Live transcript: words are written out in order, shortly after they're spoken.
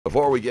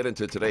Before we get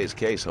into today's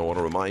case, I want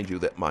to remind you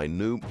that my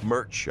new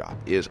merch shop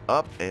is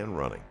up and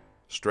running.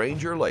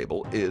 Stranger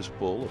Label is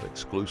full of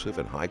exclusive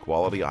and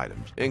high-quality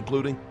items,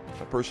 including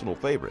my personal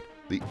favorite,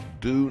 the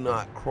Do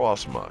Not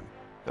Cross mug,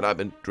 that I've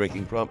been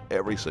drinking from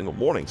every single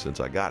morning since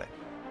I got it.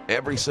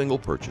 Every single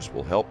purchase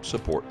will help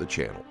support the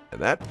channel,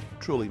 and that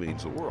truly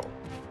means the world.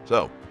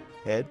 So,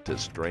 head to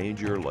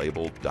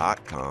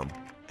strangerlabel.com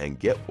and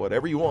get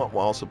whatever you want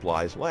while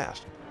supplies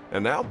last.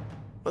 And now,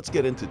 let's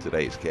get into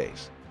today's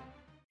case.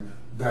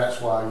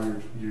 That's why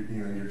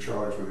you're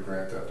charged with a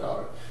grand theft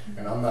auto.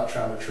 And I'm not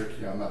trying to trick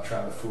you. I'm not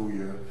trying to fool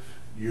you.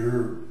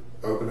 You're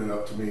opening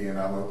up to me, and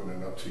I'm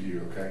opening up to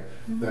you. Okay,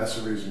 that's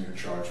the reason you're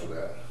charged with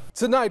that.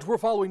 Tonight, we're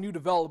following new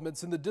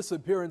developments in the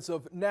disappearance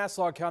of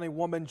Nassau County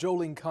woman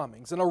Joleen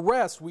Cummings. An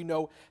arrest, we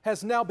know,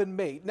 has now been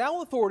made.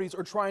 Now authorities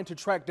are trying to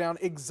track down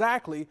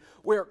exactly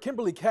where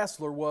Kimberly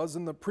Kessler was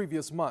in the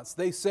previous months.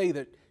 They say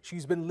that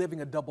she's been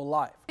living a double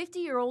life.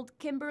 50-year-old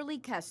Kimberly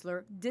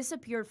Kessler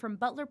disappeared from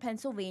Butler,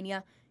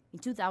 Pennsylvania in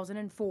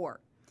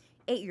 2004.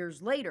 8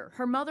 years later,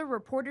 her mother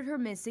reported her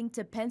missing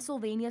to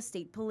Pennsylvania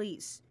State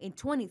Police. In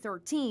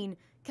 2013,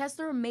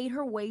 Kessler made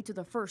her way to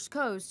the First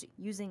Coast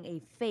using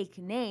a fake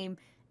name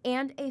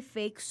and a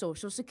fake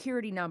social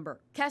security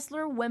number.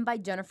 Kessler went by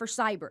Jennifer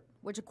Seibert,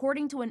 which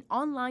according to an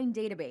online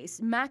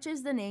database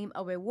matches the name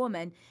of a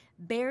woman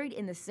buried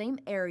in the same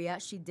area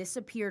she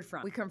disappeared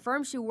from. We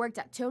confirmed she worked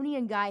at Tony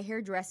and Guy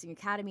Hairdressing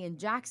Academy in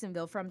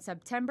Jacksonville from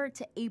September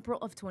to April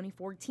of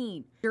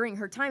 2014. During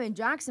her time in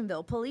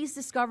Jacksonville, police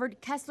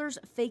discovered Kessler's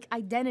fake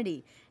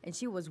identity, and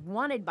she was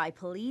wanted by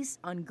police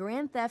on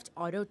grand theft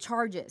auto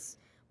charges.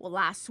 Well,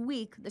 last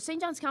week, the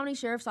St. Johns County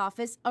Sheriff's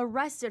Office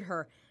arrested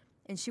her,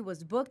 and she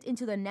was booked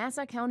into the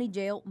Nassau County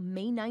Jail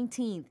May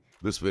 19th.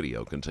 This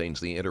video contains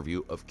the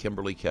interview of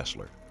Kimberly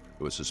Kessler,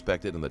 who is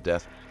suspected in the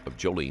death of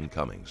Joleen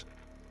Cummings.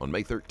 On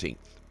May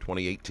 13th,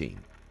 2018,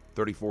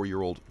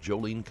 34-year-old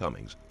Joleen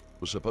Cummings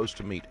was supposed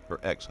to meet her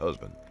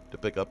ex-husband to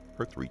pick up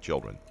her 3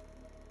 children.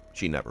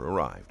 She never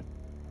arrived.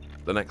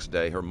 The next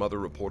day, her mother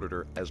reported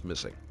her as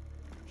missing.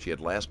 She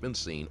had last been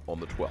seen on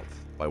the 12th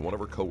by one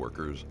of her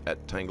co-workers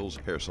at Tangle's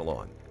Hair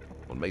Salon.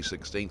 On May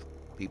 16th,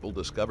 people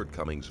discovered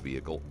Cummings'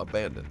 vehicle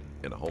abandoned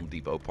in a Home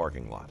Depot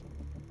parking lot.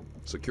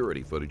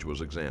 Security footage was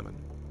examined,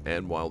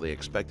 and while they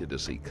expected to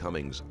see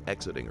Cummings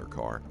exiting her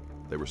car,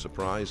 they were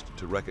surprised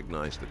to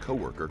recognize the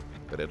co-worker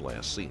that had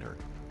last seen her,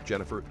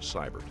 Jennifer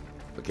Seibert.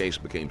 The case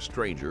became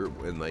stranger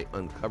when they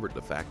uncovered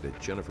the fact that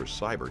Jennifer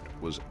Seibert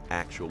was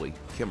actually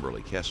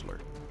Kimberly Kessler.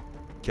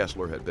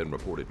 Kessler had been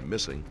reported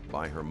missing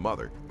by her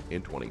mother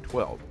in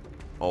 2012,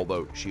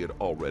 although she had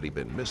already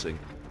been missing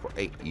for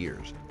 8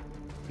 years.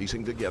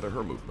 Piecing together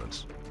her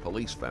movements,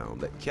 police found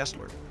that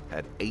Kessler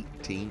had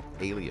 18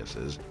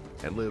 aliases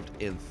and lived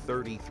in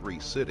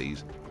 33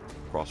 cities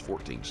across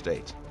 14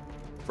 states.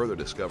 Further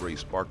discoveries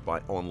sparked by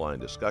online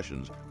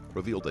discussions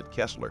revealed that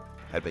Kessler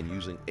had been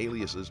using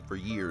aliases for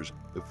years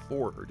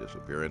before her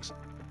disappearance,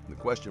 and the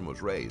question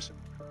was raised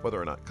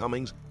whether or not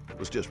Cummings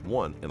was just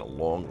one in a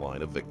long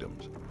line of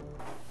victims.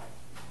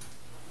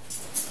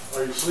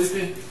 Are you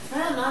sleepy? No,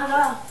 not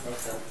at all.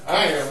 Okay.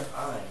 I am.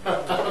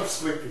 I'm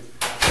sleepy.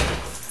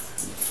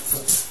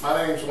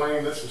 My name's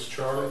Wayne. This is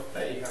Charlie.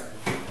 Hey,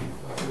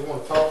 We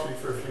want to talk to you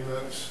for a few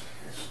minutes.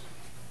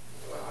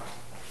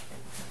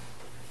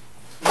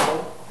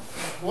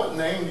 What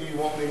name do you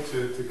want me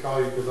to call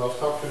you? Because I was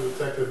talking to the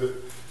detective that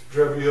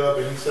drove you up,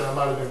 and he said I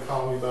might have been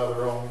calling you by the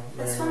wrong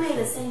name. It's funny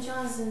that St.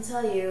 John's didn't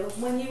tell you.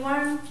 When you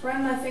run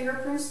my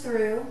fingerprints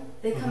through,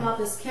 they come up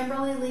as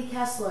Kimberly Lee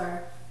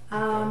Kessler.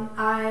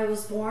 I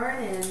was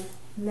born in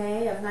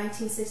May of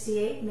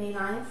 1968, May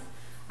 9th.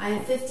 I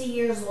am 50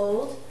 years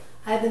old.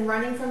 I've been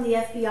running from the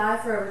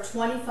FBI for over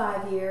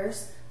 25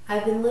 years.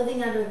 I've been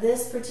living under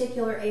this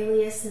particular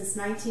alias since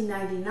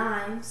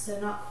 1999, so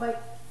not quite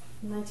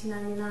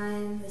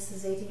 1999, this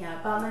is 18, yeah,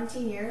 about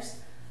 19 years.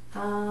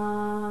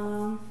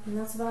 And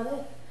that's about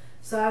it.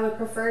 So I would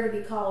prefer to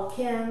be called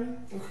Kim.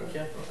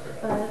 Okay.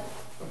 But,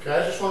 okay,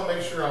 I just want to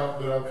make sure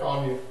that I'm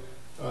calling you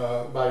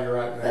by your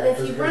right name. But if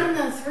you run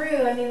them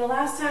through, I mean, the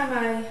last time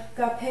I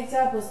got picked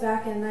up was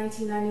back in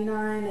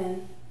 1999,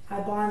 and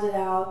I bonded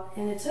out,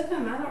 and it took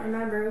them, I don't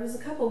remember, it was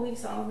a couple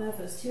weeks, I don't know if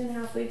it was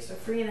 2.5 weeks or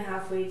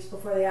 3.5 weeks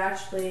before they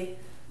actually,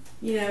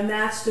 you know,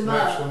 matched them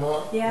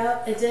up.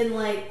 Yeah, it didn't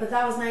but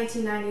that was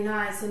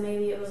 1999, so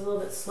maybe it was a little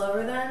bit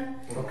slower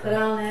then. Okay. But I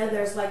don't know,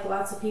 there's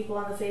lots of people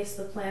on the face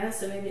of the planet,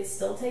 so maybe it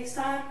still takes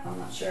time. I'm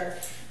not sure.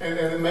 And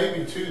it may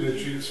be too that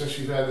since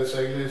you've had this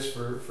alias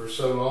for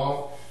so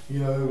long, you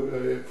know,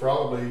 you've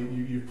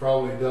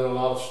probably done a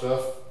lot of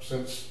stuff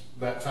since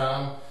that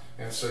time,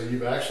 and so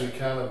you've actually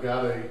kind of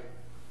got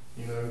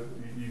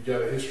you've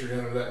got a history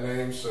under that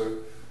name, so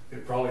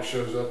it probably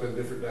shows up in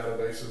different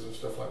databases and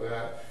stuff like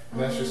that. And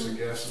that's just a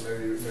guess, and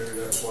maybe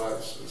that's why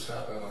it's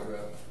happening like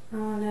that.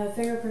 Oh no,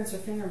 fingerprints are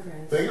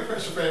fingerprints.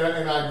 Fingerprints are fingerprints,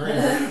 and I agree.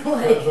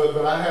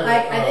 but I haven't.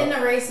 I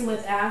didn't erase them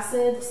with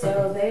acid,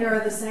 so they are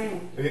the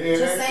same.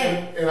 Just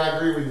saying. And I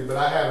agree with you, but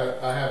I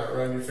haven't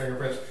run your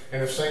fingerprints.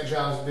 And if St.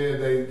 John's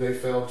did, they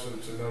failed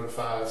to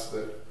notify us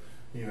that,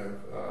 you know,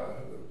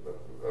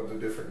 of the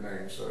different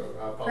names. So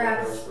I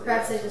apologize for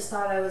Perhaps that. they just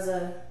thought I was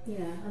a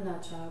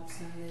nut job,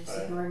 so they just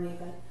ignored me.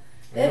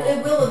 But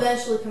it will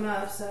eventually come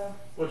up. So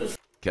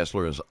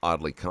Kessler is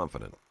oddly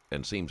confident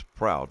and seems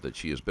proud that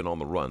she has been on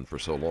the run for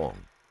so long.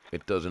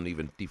 It doesn't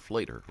even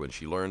deflate her when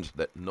she learns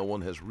that no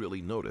one has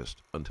really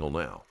noticed until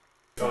now.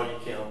 Call you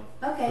Kim.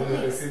 okay,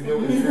 thanks. If you deal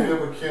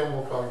with Kim,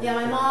 we'll call you. Yeah,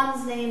 my Kim.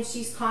 mom's name,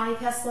 she's Connie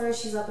Kessler.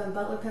 She's up in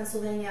Butler,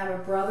 Pennsylvania. I have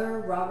a brother,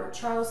 Robert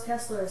Charles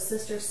Kessler, a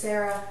sister,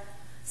 Sarah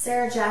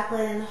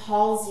Jacqueline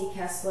Halsey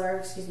Kessler.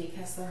 Excuse me,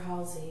 Kessler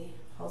Halsey.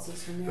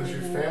 Halsey's her married Does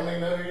your name. family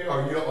know you,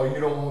 or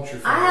you don't want your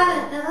family? I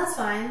haven't. No, that's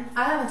fine.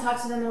 I haven't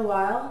talked to them in a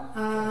while.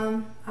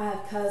 I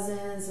have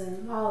cousins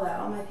and all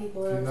that. All my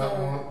people are up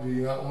there. Do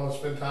you not want to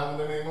spend time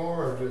with them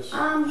anymore, or just?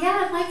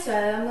 Yeah, I'd like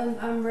to.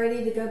 I'm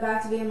ready to go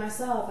back to being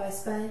myself. I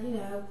spent,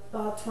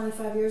 about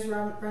 25 years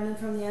running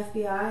from the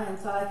FBI and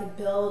thought I could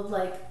build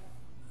like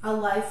a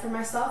life for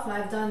myself, and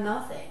I've done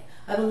nothing.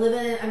 I've been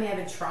living I've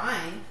been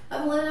trying. I've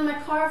been living in my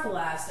car for the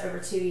last over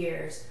 2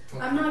 years.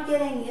 Okay.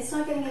 It's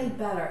not getting any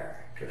better.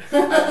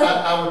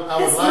 I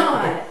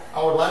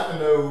would like to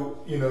know,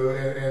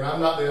 and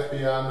I'm not the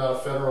FBI, I'm not a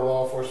federal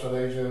law enforcement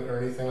agent or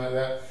anything like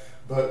that,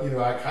 but,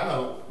 I kind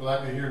of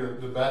like to hear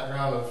the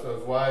background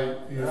of why,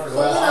 for the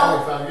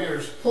last 25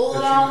 years. Pull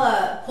it all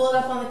up. Pull it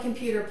up on the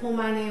computer. Pull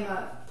my name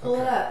up. Pull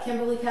it up.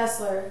 Kimberly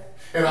Kessler.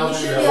 And I'll you do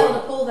should that. be able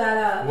to pull that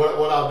up.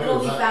 What I'll do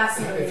It'll is, be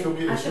fascinating. if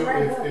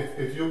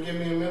you'll give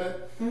me a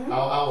minute,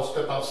 I will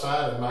step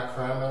outside, and my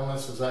crime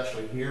analyst is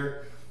actually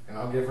here, and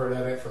I'll give her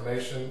that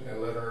information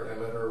and let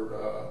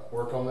her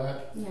work on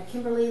that. Yeah,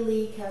 Kimberly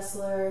Lee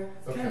Kessler.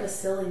 It's kind of Okay. a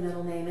silly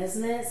middle name,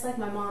 isn't it? It's like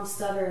my mom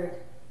stuttered.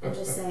 I'm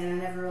just saying, I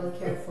never really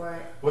cared for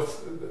it.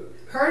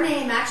 Her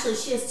name, actually,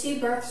 she has 2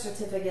 birth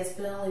certificates,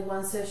 but only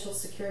 1 social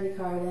security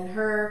card. And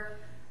her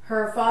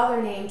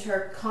father named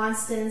her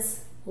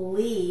Constance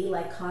Lee,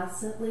 like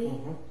constantly.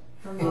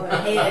 Her mother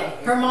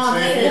hated. Her mom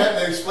See, if hated. you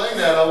hadn't explained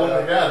that, I wouldn't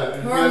have got it.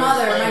 If you Her hadn't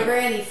mother, explained my it.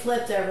 granny,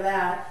 flipped over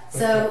that.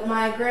 So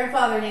my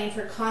grandfather named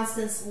her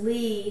Constance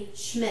Lee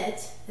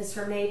Schmidt, is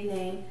her maiden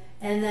name.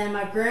 And then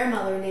my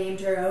grandmother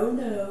named her,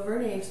 her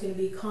name's going to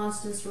be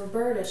Constance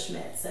Roberta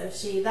Schmidt. So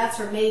that's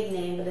her maiden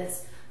name, but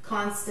it's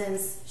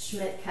Constance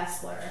Schmidt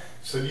Kessler.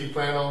 So do you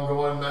plan on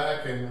going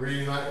back and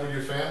reunite with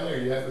your family, or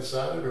you haven't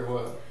decided, or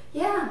what?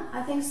 Yeah,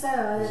 I think so.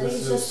 I think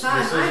it's This just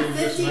time. decision I'm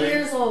 50 just made?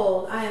 years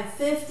old. I am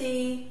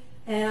 50,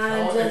 and I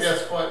I'm don't think just...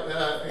 that's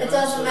quite It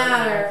doesn't so-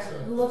 matter.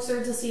 so- Looks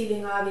are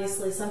deceiving,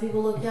 obviously. Some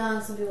people look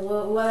young, some people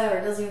look whatever.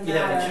 It doesn't even You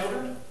matter. have any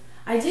children?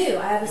 I do.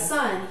 I have a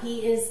son.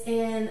 He is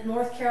in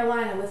North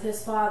Carolina with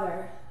his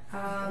father.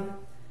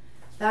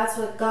 That's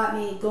what got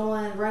me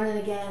going, running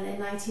again in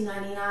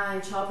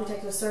 1999. Child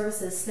Protective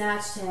Services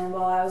snatched him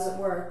while I was at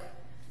work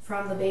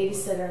from the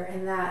babysitter,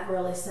 and that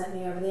really sent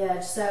me over the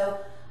edge. So,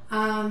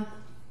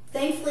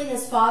 thankfully,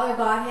 his father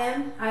got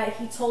him.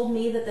 He told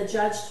me that the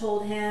judge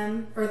told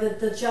him, or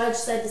the judge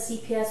said to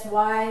CPS,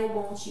 "Why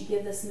won't you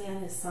give this man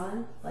his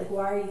son? Like,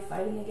 why are you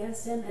fighting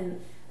against him?"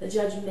 And the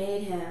judge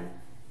made him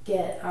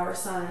get our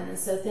son. And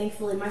so,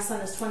 thankfully, my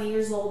son is 20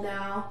 years old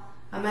now.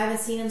 I haven't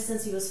seen him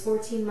since he was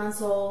 14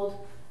 months old.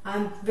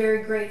 I'm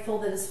very grateful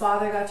that his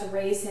father got to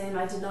raise him.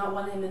 I did not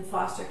want him in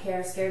foster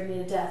care. It scared me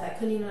to death. I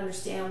couldn't even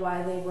understand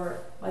why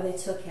they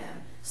took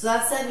him. So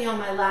that set me on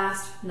my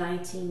last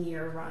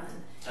 19-year run.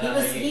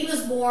 He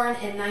was born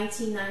in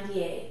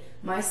 1998.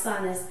 My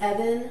son is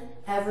Evan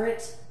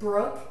Everett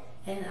Brooke,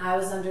 and I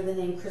was under the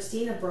name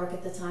Christina Brooke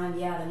at the time.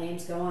 Yeah, the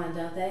names go on,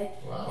 don't they?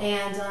 Wow.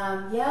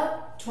 And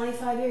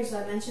 25 years.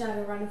 I mentioned I've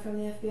been running from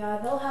the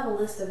FBI. They'll have a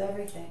list of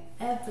everything.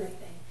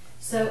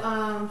 So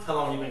How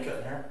long have you been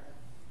cutting hair?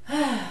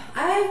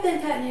 I've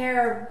been cutting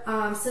hair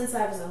since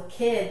I was a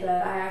kid,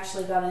 but I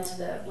actually got into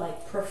the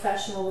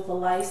professional with a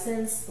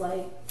license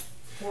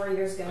 4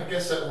 years ago. I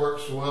guess that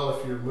works well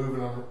if you're moving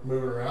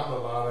around a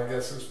lot. I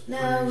guess it's No,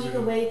 pretty easy you to-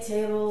 can wait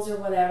tables or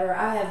whatever.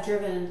 I have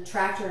driven a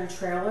tractor and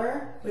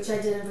trailer, which I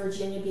did in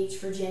Virginia Beach,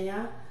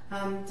 Virginia.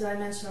 Did I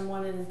mention I'm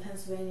wanted in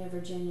Pennsylvania,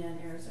 Virginia, and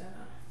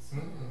Arizona?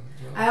 no.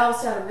 I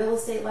also had a real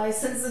estate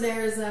license in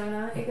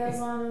Arizona. It goes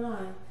on and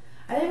on.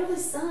 I didn't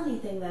really sell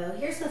anything though.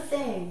 Here's the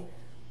thing.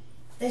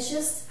 It's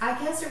just,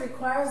 I guess it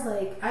requires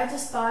I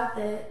just thought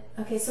that,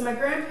 okay, so my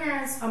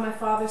grandparents on my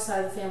father's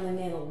side of the family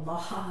made a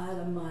lot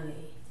of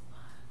money.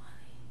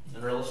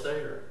 In real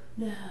estate, or?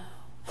 No.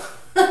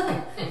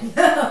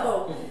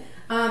 No.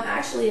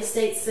 Actually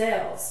estate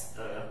sales.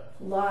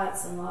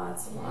 Lots and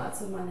lots and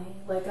lots of money.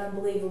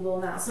 Unbelievable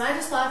amounts. And I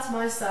just thought to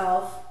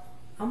myself,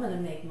 I'm going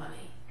to make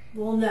money.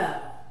 Well,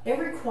 no. It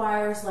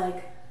requires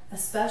a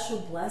special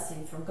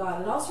blessing from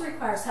God. It also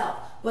requires help.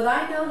 What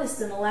I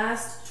noticed in the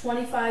last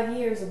 25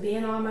 years of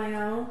being on my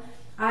own,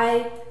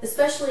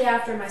 especially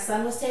after my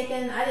son was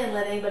taken, I didn't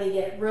let anybody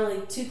get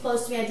really too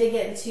close to me. I did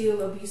get into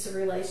abusive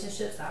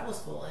relationships. That was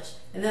foolish.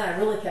 And then I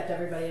really kept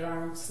everybody at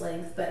arm's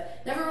length,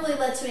 but never really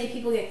let too many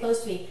people get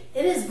close to me.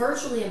 It is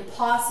virtually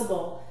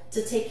impossible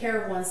to take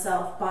care of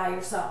oneself by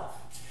yourself.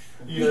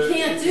 You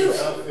can't do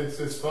it.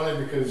 It's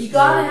funny because You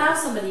gotta have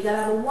somebody. You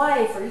gotta have a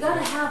wife, or you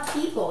gotta have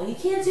people. You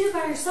can't do it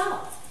by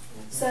yourself.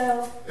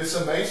 So it's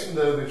amazing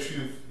though that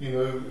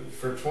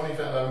for 25.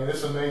 I mean,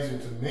 it's amazing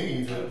to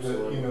me that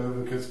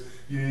because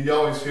you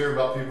always hear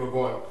about people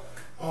going,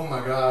 oh my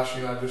gosh,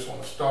 I just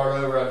want to start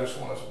over. I just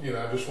want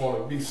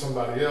to be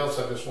somebody else.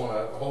 I just want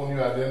a whole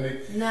new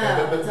identity.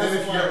 No, but then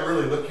if you ever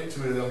really look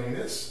into it, I mean,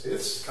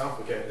 it's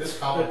complicated. It's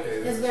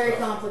complicated. It's very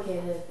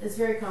complicated. It's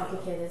very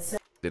complicated. So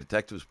The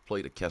detectives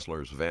played to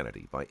Kessler's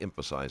vanity by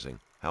emphasizing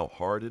how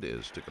hard it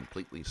is to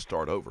completely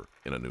start over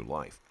in a new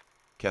life.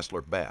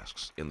 Kessler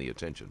basks in the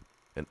attention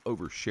and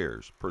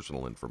overshares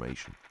personal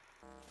information.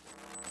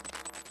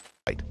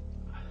 Right.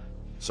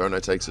 Cerna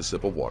takes a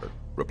sip of water,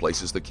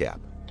 replaces the cap,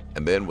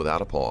 and then,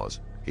 without a pause,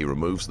 he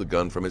removes the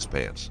gun from his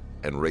pants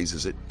and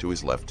raises it to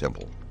his left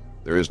temple.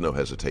 There is no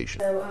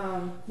hesitation.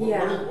 So,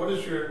 yeah. What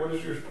is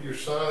your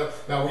son?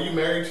 Now, were you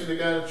married to the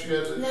guy that you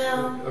had?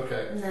 No.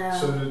 Okay. No.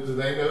 So do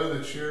they know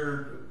that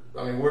you're?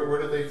 I mean, where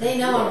do they? They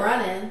know I'm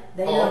running.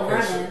 They know I'm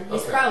running.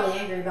 He's okay. probably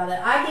angry about it.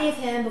 I gave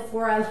him,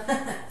 before I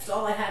left,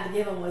 all I had to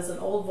give him was an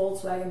old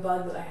Volkswagen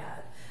Bug that I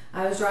had.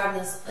 I was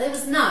driving this. It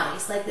was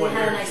nice. Like they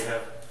had a nice.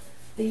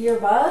 The year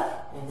Bug.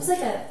 It was like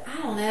I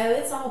don't know.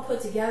 It's all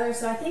put together.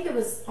 So I think it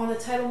was on the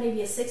title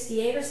maybe a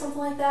 '68 or something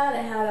like that.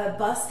 It had a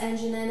bus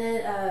engine in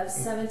it,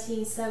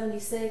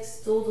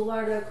 1776 dual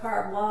Gallardo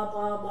car, blah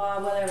blah blah,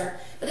 whatever.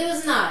 But it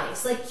was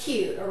nice, like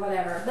cute or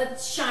whatever,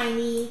 but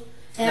shiny.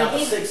 And now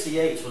the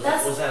 '68 was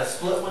that a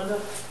split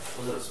window?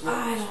 Was it a split?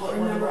 I don't split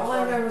remember. window? All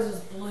I remember was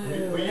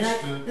blue, We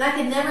and I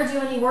could never do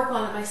any work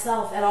on it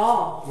myself at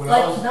all.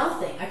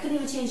 Nothing. I couldn't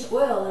even change the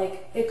oil.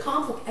 Like it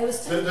complicated. It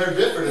was. They're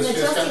different. And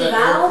It's got adjusting that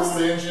valves.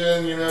 air-cooled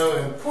engine,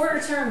 and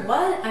Quarter turn.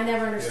 What? I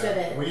never understood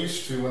it. We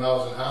used to when I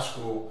was in high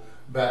school.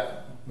 Back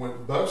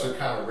when bugs are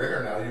kind of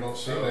rare now, you don't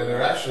see them. And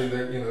they're actually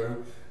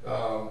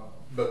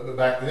but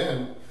back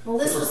then. Well,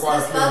 this bug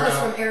was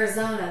from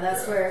Arizona.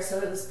 That's where, so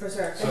it was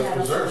preserved. So it's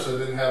preserved, so it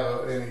didn't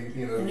have any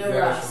damage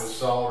rust. from the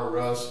salt or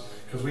rust.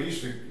 Because we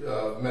used to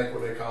make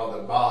what they call the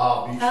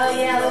Baja Beach. Oh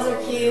yeah, those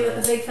are cute with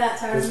the big fat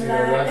tires in the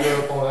back.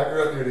 I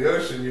grew up near the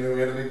ocean. We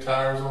had the big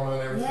tires on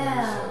and everything.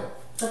 Yeah, so.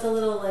 put the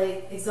little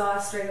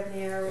exhaust straight up in the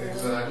air.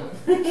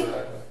 Exactly.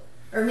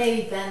 Or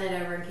maybe bend it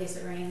over in case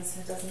it rains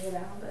so it doesn't go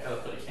down. But Gotta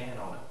put a can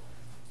on it.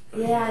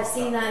 yeah, I've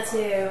seen that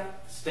too.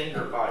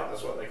 Stinger pipe,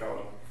 that's what they call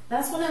them.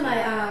 That's one of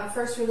my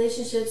first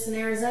relationships in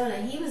Arizona.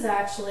 He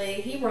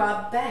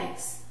robbed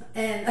banks,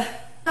 and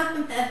I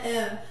met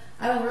him.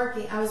 I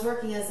was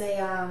working as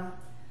a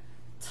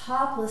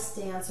topless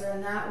dancer,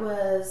 and that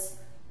was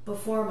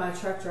before my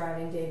truck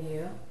driving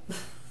debut.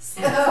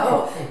 So,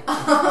 and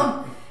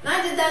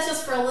I did that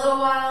just for a little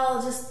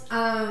while.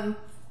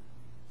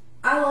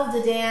 I love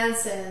to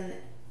dance, and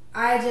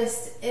I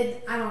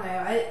don't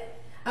know.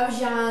 I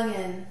was young,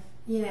 and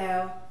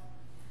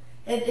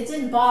it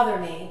didn't bother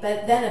me,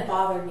 but then it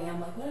bothered me. I'm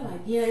like, what am I?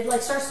 It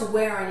like starts to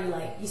wear on you.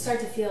 Like you start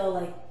to feel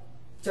like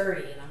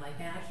dirty, and I'm like,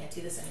 man, I can't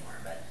do this anymore.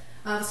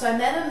 But so I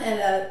met him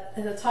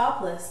at a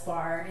topless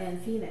bar in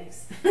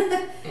Phoenix,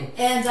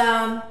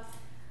 and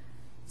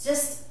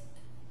just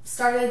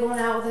started going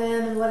out with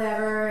him and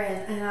whatever.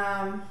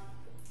 And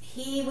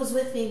he was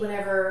with me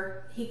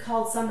whenever he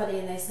called somebody,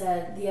 and they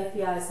said the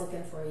FBI is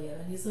looking for you.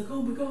 And he's like,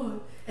 oh my god.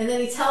 And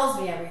then he tells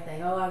me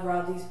everything. Oh, I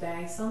robbed these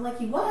banks. So I'm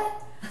like, you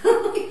what?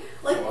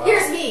 Wow.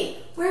 Here's me.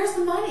 Where's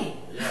the money?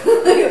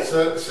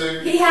 So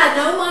he had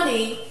no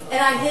money, and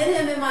I hid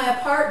him in my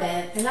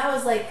apartment, and that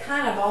was like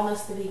kind of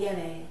almost the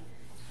beginning.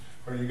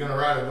 Are you going to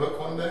write a book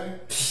one day?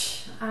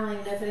 I don't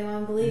even know if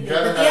anyone believes me,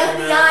 but the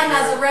FBI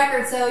has a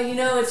record, so you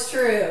know it's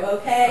true,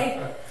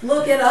 okay?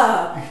 Look it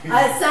up.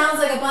 It sounds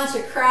like a bunch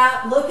of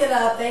crap. Look it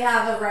up. They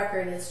have a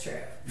record. It's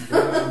true. You've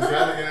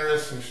got an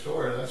interesting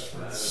story.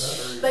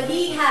 That's but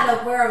he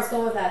had where I was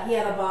going with that, he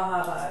had a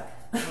Baja Bug.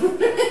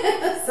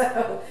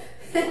 So.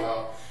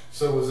 Wow.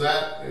 So was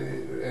that,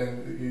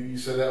 and you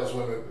said that was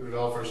when it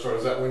all first started.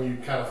 Is that when you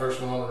kind of first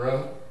went on the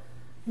run?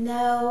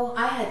 No,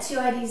 I had two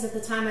IDs at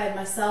the time. I had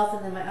myself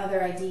and then my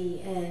other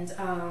ID, and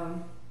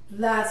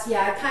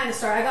I kind of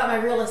started. I got my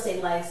real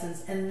estate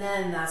license, and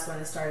then that's when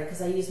it started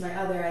because I used my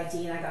other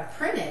ID and I got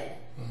printed.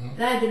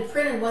 And I had been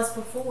printed once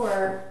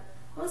before.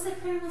 What was I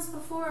printed once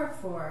before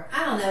for?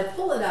 I don't know.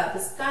 Pull it up.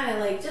 It's kind of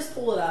like just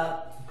pull it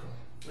up.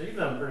 Well, you've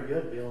done pretty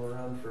good being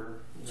around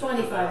for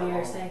 25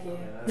 years. Thank you.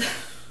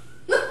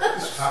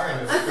 It's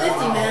tiring. I'm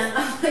 50, man.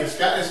 It's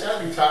got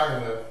to be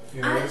tiring though.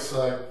 It's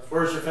like.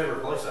 Where's your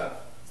favorite place at?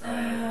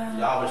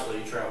 Obviously,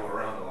 you travel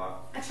around a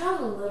lot. I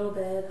travel a little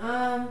bit.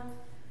 I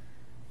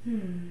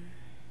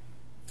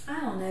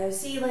don't know.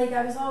 See, like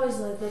I was always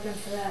like looking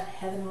for that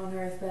heaven on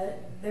earth,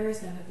 but there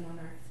is no heaven on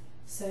earth.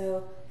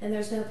 So, and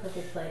there's no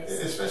perfect place.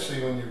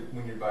 Especially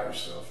when you're by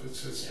yourself,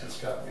 it's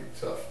got to be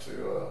tough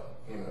to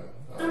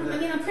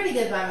I'm pretty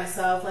good by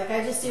myself. Like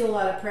I just do a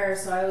lot of prayer,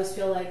 so I always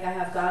feel like I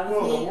have God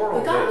with me.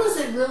 But God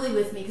wasn't really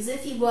with me because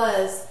if He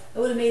was, I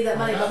would have made that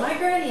money. But my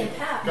granny and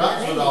Pat,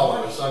 God's with all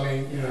of us. I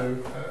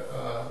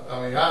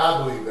mean, I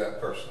believe that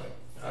personally.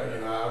 I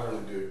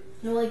really do.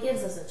 Well, He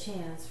gives us a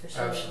chance for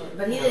sure. Absolutely.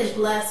 But He didn't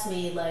bless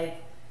me.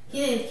 Like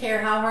He didn't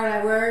care how hard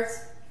I worked.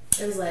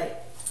 It was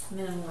like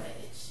minimum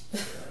wage.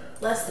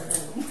 less than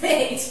minimum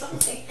wage. I'm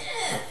like,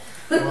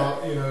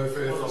 Well, you know, if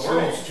Well, the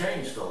world's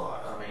changed a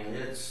lot. I mean,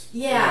 it's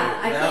yeah,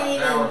 I can't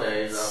even.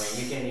 nowadays. I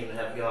mean, you can't even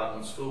have God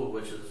in school,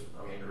 which is,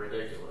 I mean,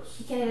 ridiculous.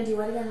 You can't even do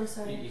what again? I'm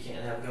sorry. You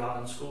can't have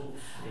God in schools,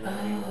 you know,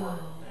 anymore.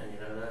 And you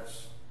know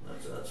that's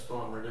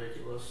fun,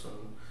 ridiculous,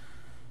 and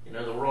you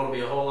know the world would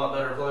be a whole lot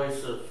better place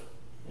if,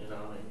 you know,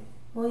 I mean.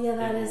 Well, yeah,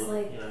 that people is would,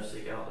 like, you know,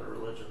 seek out their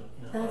religion.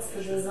 You know, that's like the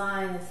they should.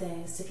 design of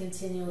things, to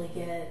continually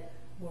get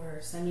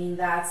worse. I mean,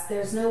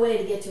 there's no way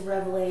to get to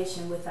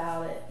Revelation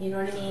without it. You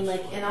know what I mean?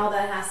 Like, and all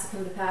that has to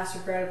come to pass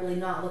regrettably,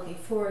 not looking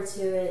forward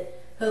to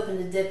it, hoping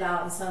to dip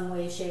out in some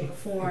way, shape, or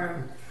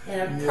form. In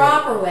a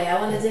proper way. I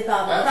want to dip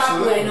out in the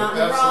proper way, not in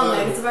the wrong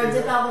way. Because if I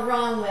dip out in the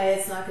wrong way,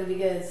 it's not going to be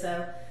good.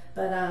 So,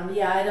 but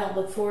yeah, I don't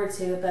look forward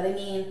to it. But I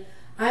mean,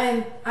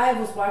 I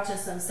was watching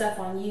some stuff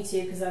on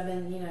YouTube because I've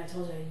been, you know, I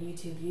told you I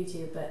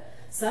YouTube. But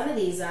some of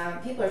these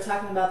people are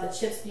talking about the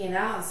chips being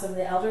out, and some of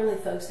the elderly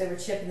folks, they were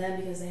chipping them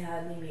because they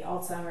had maybe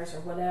Alzheimer's or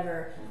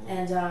whatever,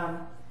 and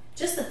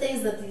just the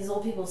things that these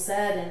old people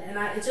said, and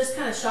it just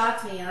kind of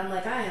shocked me. And I'm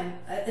like,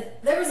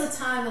 there was a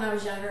time when I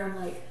was younger, I'm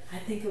like, I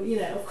think, you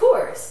know, of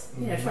course,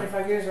 you know,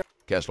 25 years.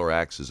 Kessler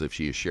acts as if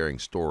she is sharing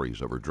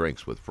stories over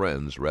drinks with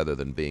friends rather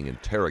than being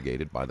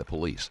interrogated by the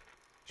police.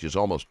 She's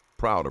almost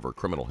proud of her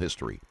criminal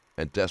history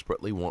and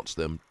desperately wants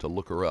them to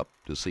look her up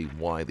to see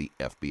why the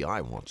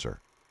FBI wants her.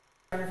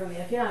 From the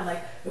FBI, I'm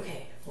like,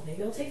 okay, well,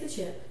 maybe I'll take the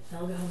chip, and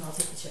I'll go home and I'll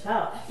take the chip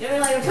out. You know,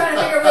 like, I'm trying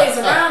to figure ways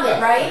around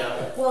it, right?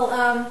 Yeah.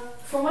 Well,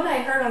 from what I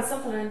heard on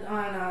something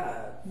on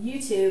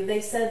YouTube,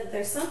 they said that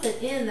there's something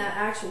in that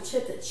actual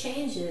chip that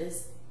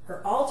changes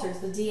or alters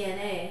the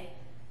DNA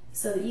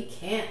so that you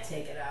can't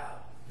take it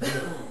out.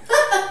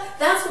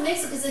 That's what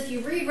makes it, because if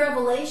you read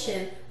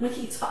Revelation, when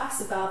he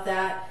talks about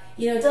that,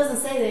 you know, it doesn't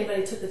say that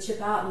anybody took the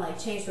chip out and like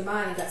changed their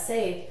mind and got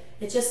saved.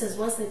 It just says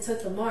once they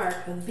took the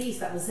mark of the beast,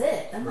 that was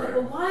it. I'm like,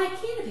 well, why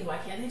can't it be? Why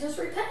can't they just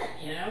repent,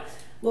 you know?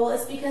 Well,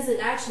 it's because it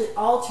actually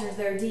alters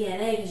their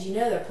DNA, because you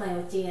know they're playing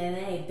with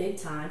DNA big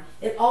time.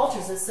 It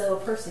alters it so a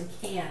person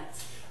can't.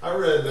 I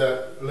read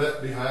that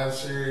Left Behind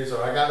series,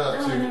 or I got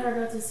up to. I never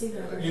got to see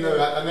that. You know,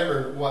 I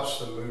never watched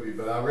the movie,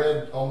 but I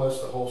read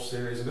almost the whole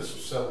series, and this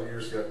was several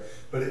years ago.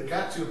 But it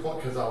got to a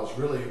point, because it was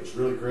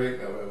really great.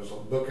 It was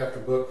book after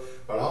book,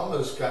 but I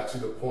almost got to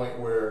the point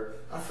where,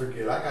 I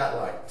forget, I got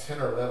like 10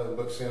 or 11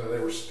 books in, and they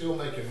were still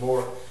making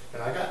more.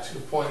 And I got to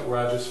the point where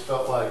I just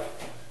felt like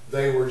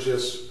they were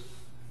just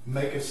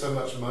making so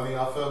much money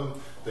off of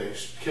them. They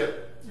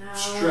kept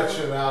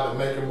stretching it out and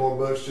making more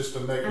books just to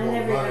make more money.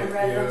 I never even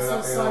read them.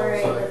 I'm so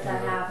sorry that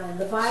happened.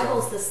 The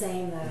Bible's the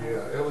same, though.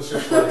 Yeah, it was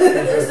just like...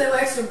 There's no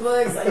extra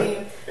books. I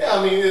mean, yeah,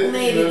 I mean...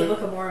 maybe you know, the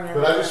Book of Mormon.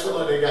 But I just felt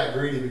like they got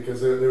greedy,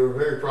 because they were a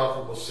very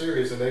profitable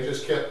series, and they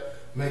just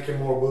kept making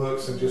more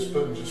books and just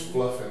putting just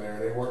fluff in there.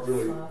 They weren't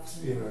really,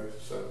 you know,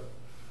 so...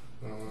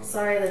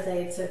 Sorry that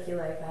they took you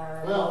like that.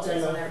 I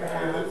apologize on their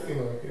behalf.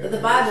 Yeah, but the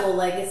Bible,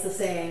 like, it's the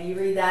same. You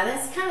read that, and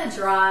it's kind of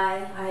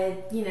dry.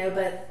 You know,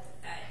 but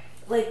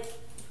like,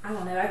 I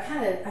don't know.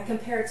 I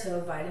compare it to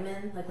a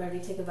vitamin. Like, whenever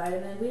you take a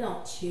vitamin, we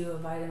don't chew a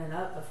vitamin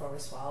up before we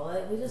swallow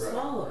it. We just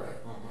swallow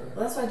it. Well,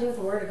 that's what I do with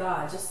the Word of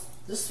God. Just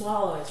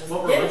swallow it. Just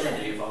what religion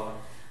do you follow?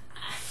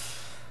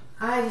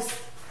 I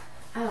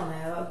don't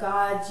know.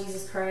 God,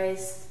 Jesus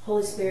Christ,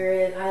 Holy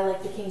Spirit. I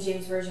like the King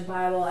James Version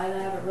Bible. I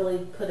haven't really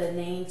put a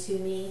name to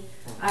me.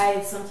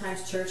 I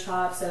sometimes church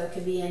hop, so it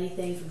could be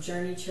anything from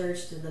Journey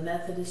Church to the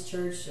Methodist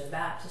Church to the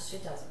Baptist.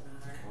 It doesn't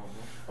matter.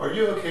 Are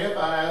you okay if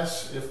I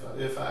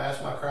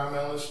ask my crime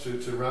analyst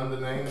to run the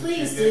name?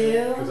 Please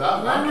do. Because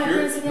I'm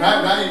curious.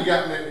 Now you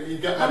got my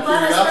I'm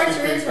glad I sparked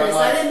your interest.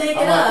 I didn't make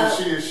it up. I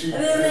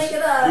didn't make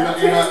it up.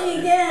 Praise me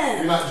again.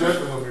 You're not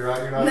joking with me,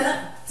 right? You're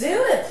not. Do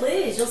it,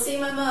 please. You'll see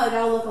my mug.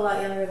 I'll look a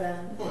lot younger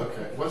then.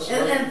 Okay.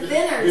 And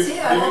thinner, too.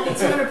 I won't be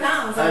 200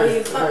 pounds. I'll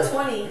be about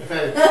 20.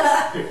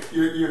 Hey,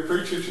 you're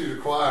preaching to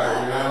the choir.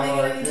 You know? I'm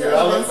making any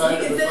judgments.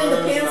 You can fit in the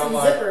pants and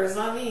zippers,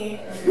 not me.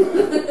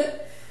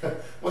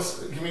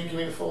 Give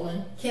me the full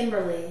name?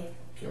 Kimberly.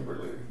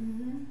 Kimberly.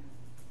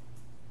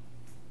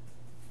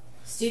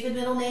 Stupid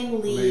middle name,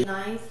 Lee.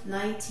 9th,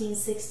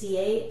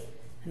 1968.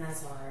 And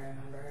that's all I remember.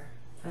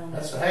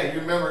 Hey, you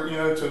remember, you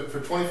know, for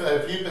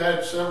 25, if you've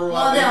had several...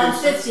 Well, no, I'm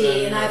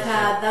 50, and I've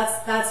had,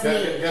 that's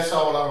me. Guess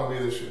how old I'm going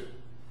to be this year?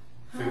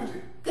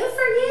 50. Good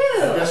for you.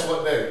 And guess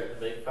what day?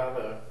 Big 50.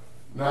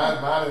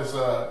 Mine is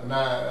 9.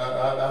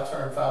 I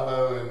turned 50,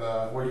 and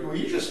well,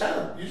 you just had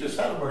a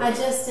birthday. I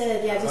just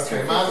did, yeah, I just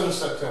turned 50. Mine's in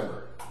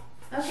September.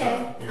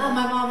 Okay. So,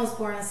 my mom was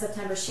born in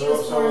September. She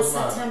was born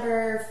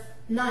September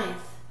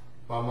 9th.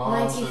 My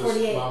mom's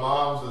 1948. My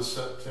mom's is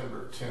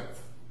September 10th.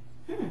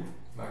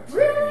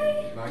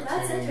 Really?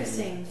 That's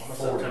interesting. I'm a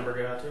September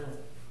guy too.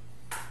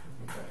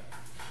 Okay.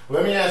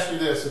 Let me ask you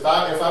this: if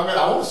I'm gonna,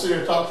 I want to sit here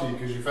and talk to you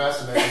because you're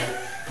fascinating.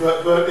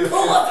 But if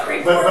pull up the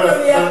report from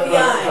the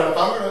FBI. If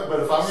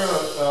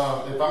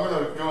I'm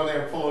gonna go in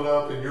there and pull it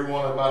up, and you're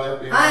wanted by the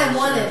FBI, I am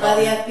wanted by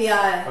the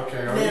FBI.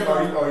 Okay.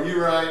 Are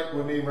you right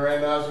with me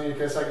Mirandizing you in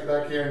case I get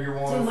back here and you're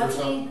wanted for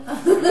something?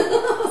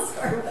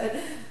 Sorry, what?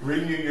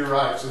 Reading you your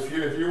rights. If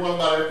you want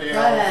about FBI, Go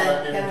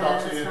ahead. can Go I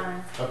ahead. talk to you?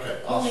 Fine. Okay.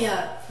 Pull Awesome. me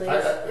up, please.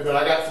 But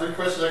I got 3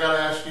 questions I got to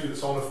ask you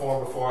that's on the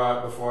form before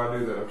I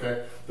do that.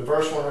 Okay. The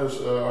first one is,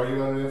 are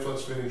you under the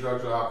influence of any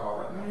drugs or alcohol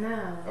right now?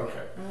 No.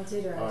 Okay. I don't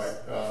do drugs.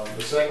 All right.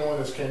 The second one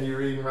is, can you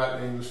read and write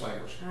the English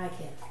language? I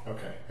can't.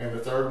 Okay. And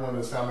the third one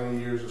is, how many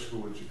years of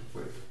school did you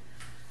complete?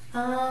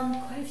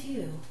 Quite a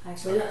few,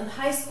 actually. In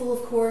high school,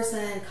 of course,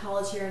 and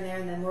college here and there,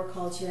 and then more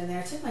college here and there.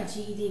 I took my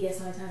GED, I guess,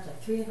 so many times, like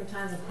 3 different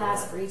times, and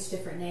passed for each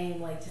different name,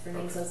 like different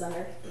names I was under.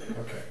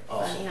 Okay,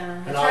 awesome.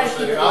 Yeah, And I try to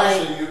keep it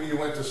obviously you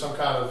went to some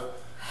kind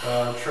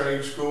of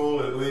trade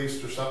school at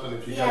least, or something.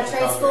 If you yeah, got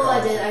trade school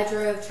I did. I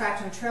drove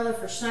tractor and trailer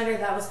for Schneider.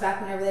 That was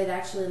back whenever they'd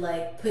actually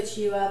like put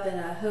you up in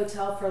a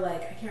hotel for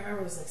like, I can't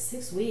remember, it was like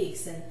 6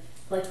 weeks, and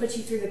like put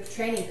you through the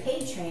training,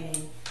 paid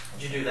training.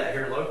 Did you do that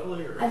here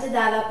locally? Or? I did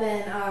that up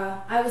in,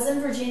 I was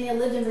in Virginia,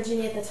 lived in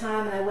Virginia at the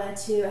time, and I went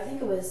to, I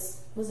think it was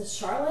it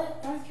Charlotte,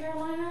 North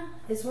Carolina,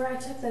 is where I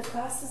took the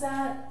classes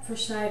at for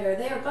Schneider.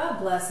 They were,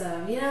 God bless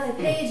them, you know,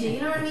 they paid you,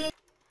 you know what I mean?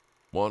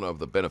 One of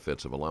the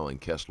benefits of allowing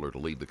Kessler to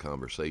lead the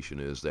conversation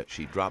is that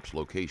she drops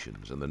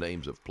locations and the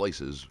names of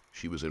places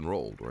she was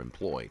enrolled or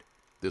employed.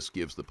 This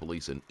gives the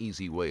police an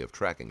easy way of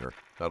tracking her,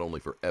 not only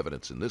for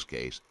evidence in this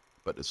case,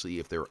 but to see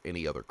if there are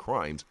any other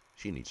crimes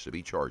she needs to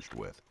be charged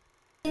with.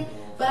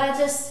 But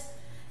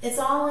it's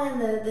all in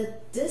the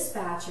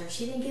dispatcher.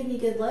 She didn't give me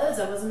good loads.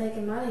 I wasn't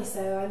making money,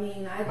 so I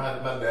mean,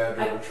 my dad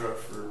drove a truck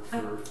for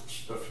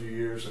a few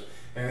years,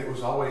 and it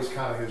was always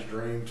kind of his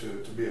dream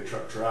to be a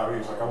truck driver. He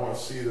was like, I want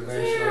to see the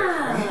nation.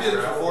 Yeah. And he did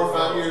it for 4 or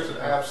 5 years and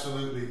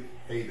absolutely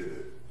hated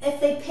it. If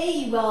they pay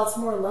you well, it's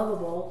more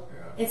lovable.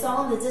 Yeah. It's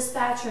all in the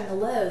dispatcher and the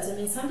loads. I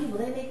mean, some people,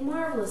 they make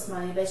marvelous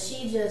money, but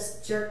she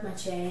just jerked my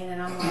chain,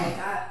 and I'm like,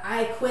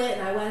 I quit,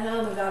 and I went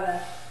home and got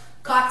a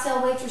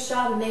cocktail waitress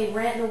job and made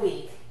rent in a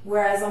week.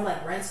 Whereas I'm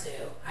like, rent's due.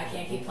 I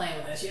can't keep playing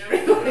with this, you know what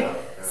I mean? Yeah.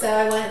 So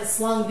I went and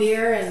slung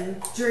beer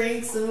and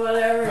drinks and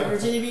whatever in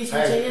Virginia Beach,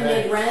 Virginia,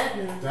 made rent.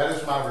 And that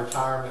is my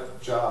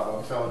retirement job,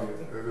 I'm telling you.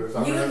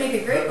 You would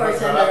make a great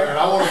bartender. And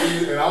I want to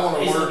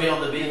He's work. to be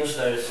on the beach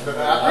though.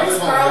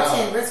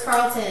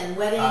 Ritz-Carlton,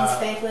 weddings,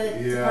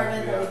 banquet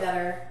department, that'd be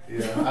better.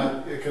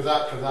 Yeah, because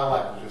I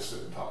like to just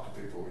sit and talk to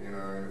people, you know,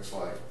 and it's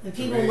like. And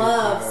people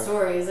love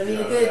stories. I mean,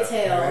 a good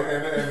tale.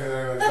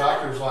 And the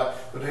doctor's like,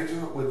 but they do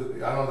it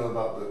with, I don't know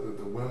about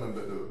the women,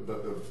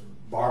 but the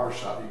barber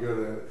shop, you go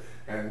to,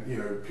 and you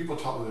know, people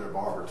talk to their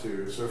barber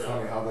too. It's so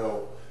funny how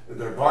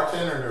their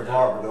bartender and their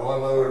barber, they'll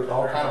unload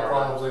all kind of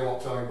problems they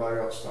won't tell anybody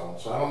else tell them.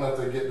 So I don't know if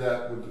they get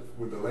that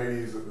with the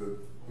ladies at the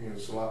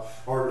salon,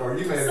 or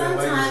you may have been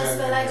ladies. Sometimes,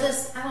 but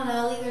I don't know,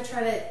 I'll either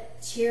try to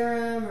cheer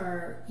them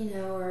or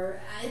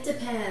it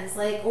depends.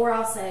 Like, or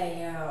I'll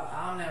say,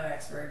 I'm no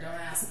expert, don't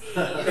ask me.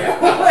 I'm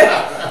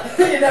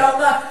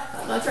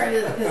not trying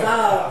to,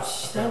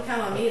 because don't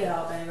count on me to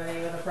help anybody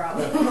with a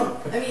problem.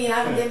 I mean,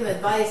 I can give them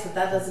advice, but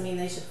that doesn't mean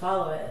they should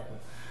follow it.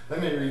 Let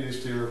me read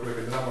these to you real quick,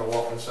 and then I'm going to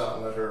walk this out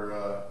and let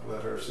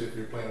her see if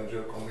you're playing a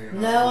joke on me or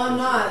not. No, I'm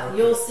not. Okay.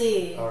 You'll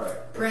see. All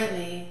right. Print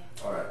me.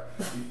 All right.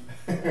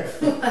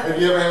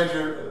 Have you ever had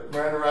your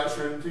Miranda rights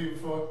written to you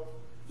before?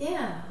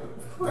 Yeah, of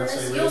Let's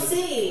course. say You'll read.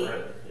 see.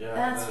 Yeah.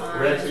 That's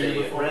fine. Read to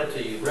you. Read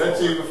to you. Read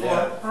to you before?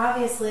 Yeah.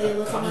 Obviously,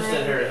 look at I'm just my.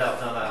 in here to help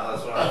them out.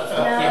 That's why I'm just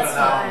No, keeping an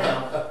eye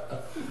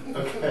on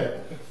them.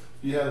 Okay.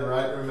 You have the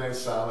right to remain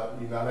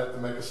silent. You do not have to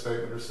make a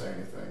statement or say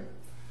anything.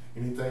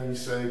 Anything you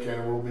say can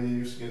or will be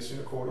used against you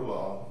in a court of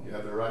law. You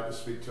have the right to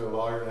speak to a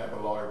lawyer and have a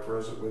lawyer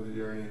present with you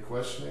during any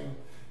questioning.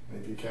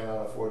 And if you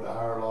cannot afford to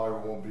hire a lawyer,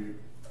 will be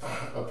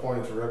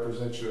appointed to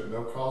represent you at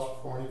no cost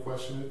before any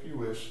question if you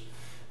wish.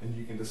 And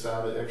you can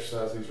decide to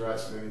exercise these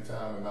rights at any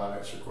time and not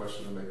answer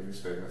questions or make any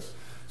statements.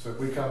 So if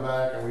we come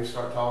back and we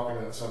start talking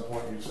and at some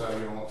point you decide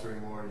you don't want to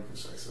anymore, you can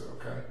say so,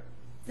 okay?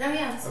 No,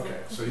 yeah. That's Okay,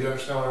 fine. so you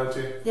understand what I read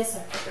to you? Yes,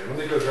 sir. Okay, let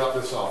me go drop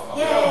this off. I'll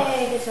be out.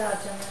 Yay! Good job,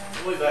 gentlemen.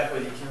 We'll be back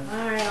with you, Kim.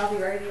 All right, I'll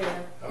be right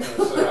here. I'm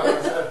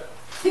gonna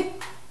say.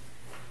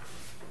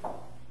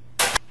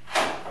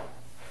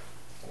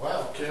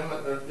 Wow, Kim.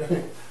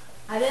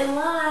 I didn't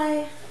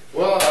lie.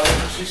 Well,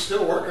 she's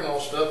still working on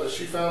stuff, but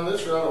she found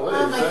this right away.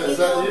 Oh, my Is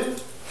that you?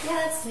 keyboard. Yeah,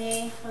 that's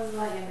me. I was a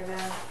lot younger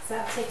then. So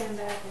I've taken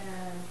back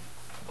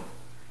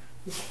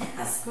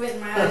yeah, squinting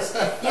my eyes.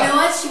 You know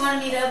what? She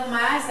wanted me to open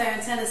my eyes there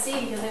in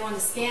Tennessee because they wanted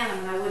to scan them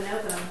and I wouldn't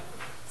open them.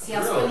 See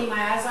how Really? squinty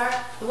my eyes are?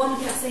 The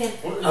woman kept saying,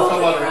 What, you open talking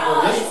about your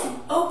this eyes.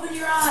 one? Open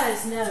your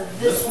eyes. No,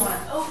 this one.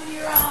 Open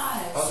your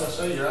I was eyes. gonna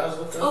say your eyes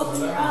look open.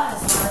 Open your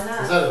eyes.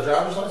 Is that a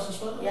driver's license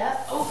plate?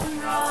 Yep. Open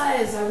your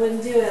eyes. I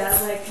wouldn't do it. I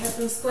was like, kept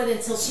them squinted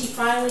until she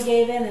finally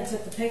gave in and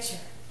took the picture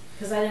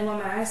because I didn't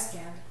want my eyes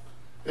scanned.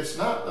 It's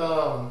not.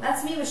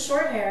 That's me with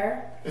short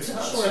hair. It's Took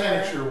not short saying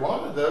hair. that you're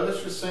wanted though.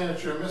 It's just saying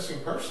that you're a missing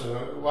person.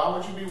 Why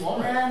would you be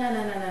wanted? No.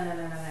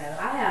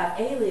 I have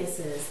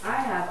aliases. I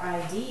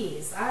have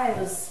IDs. I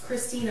was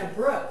Christina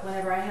Brooke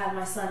whenever I had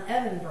my son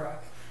Evan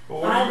Brooke.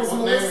 Well, I was what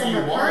Melissa name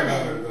are you wanted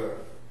McKernan. under though?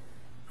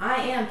 I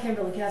am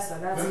Kimberly Kessler.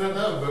 That's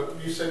No.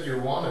 But you said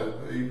you're wanted.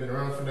 You've been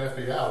running from the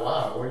FBI.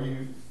 Why? What do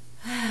you?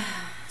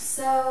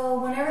 So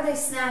whenever they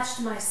snatched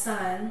my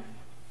son,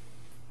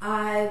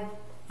 I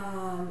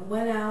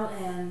went out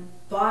and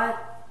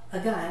bought a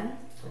gun.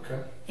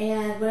 Okay.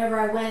 And whenever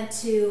I went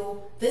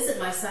to visit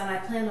my son, I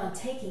planned on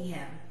taking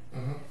him.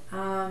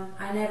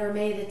 I never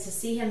made it to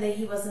see him.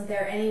 He wasn't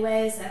there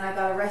anyways, and I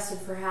got arrested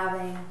for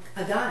having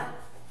a gun.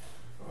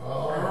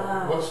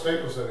 Oh, what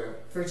state was that in?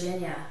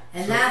 Virginia.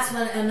 And that's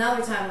when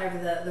another time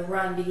whenever the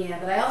run began.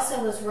 But I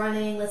also was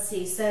running, let's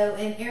see, so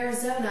in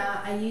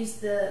Arizona, I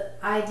used the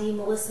ID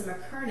Melissa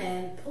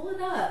McKernan. Pull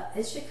it up.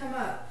 It should come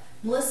up.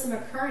 Melissa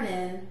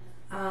McKernan,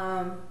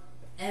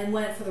 and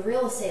went for the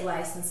real estate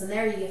license. And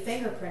there you get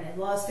fingerprinted.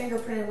 Well, I was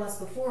fingerprinted once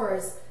before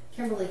as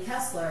Kimberly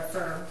Kessler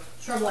for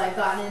trouble I'd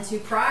gotten into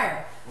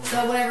prior.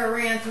 So whenever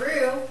it ran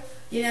through,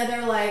 you know,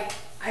 they're like,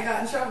 I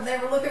got in trouble. They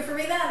were looking for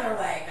me then. They're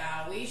like,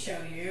 we show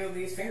you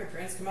these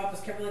fingerprints come up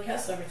as Kimberly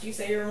Kessler, but you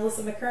say you're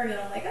Melissa McKernan.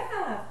 I'm like,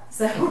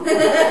 So,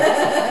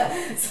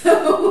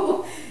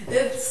 so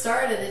it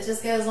started. It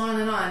just goes on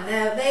and on.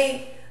 Now,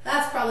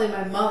 that's probably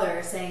my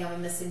mother saying I'm a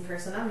missing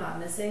person. I'm not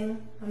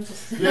missing. I'm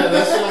just... Yeah,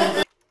 that's the only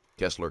thing.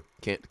 Kessler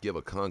can't give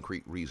a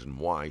concrete reason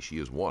why she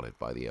is wanted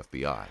by the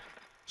FBI.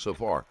 So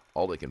far,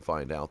 all they can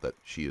find out that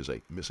she is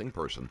a missing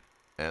person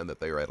and that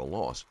they are at a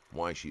loss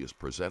why she is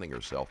presenting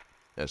herself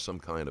as some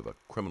kind of a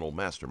criminal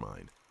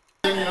mastermind.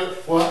 You know,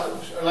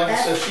 well, like I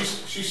said,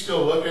 she's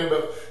still looking,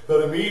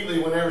 but immediately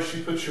whenever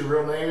she puts your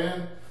real name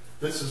in,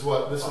 this is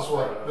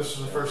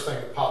the first thing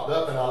that popped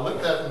up, and I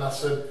looked at it and I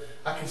said,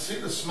 I can see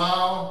the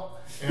smile,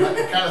 and I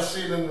can kind of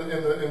see it in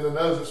the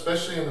nose,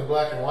 especially in the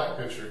black and white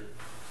picture,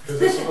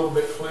 because it's a little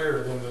bit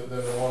clearer than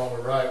the one on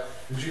the right.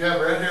 Did you have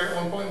red hair at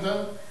one point in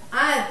time?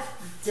 I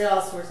did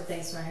all sorts of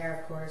things to my hair,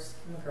 of course.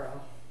 I'm a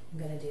girl. I'm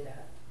gonna do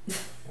that.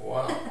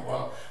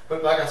 Wow.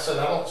 But like I said,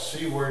 I don't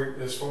see where,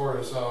 as far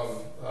as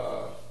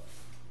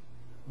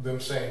them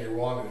saying you're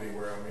wanted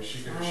anywhere. I mean,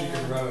 she can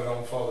run it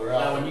on further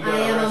out.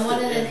 I'm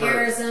wanted in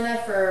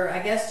Arizona for, I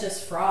guess,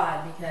 just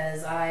fraud,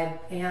 because I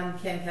am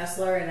Kim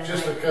Kessler, and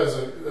because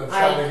of I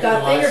trying to get got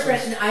the license.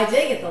 fingerprint. I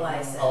did get the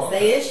license. Oh, okay.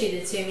 They issued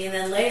it to me, and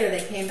then later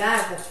they came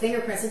back with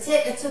fingerprints.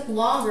 It took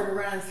longer to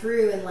run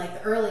through in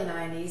like the early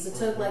 '90s. It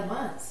took like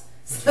months.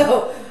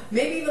 So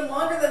maybe even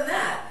longer than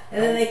that.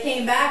 And then they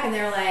came back and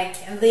they're like,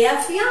 and the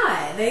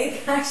FBI, they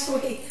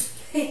actually,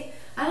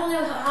 I don't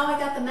know how I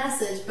got the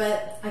message,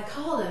 but I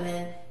called him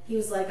and he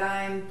was like,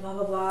 I'm blah,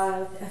 blah, blah,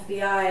 with the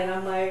FBI. And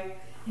I'm like,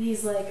 and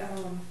he's like,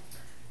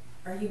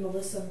 are you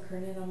Melissa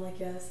McKernan? I'm like,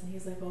 yes. And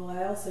he's like, well,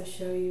 I also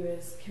show you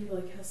as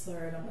Kimberly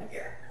Kessler. And I'm like,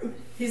 yeah.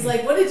 He's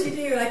like, what did you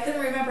do? And I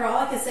couldn't remember. All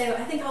I could say,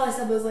 I think all I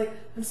said was like,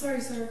 I'm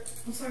sorry, sir.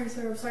 I'm sorry,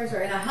 sir. I'm sorry,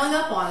 sir. And I hung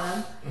up on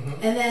him.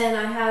 And then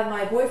I had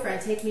my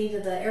boyfriend take me to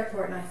the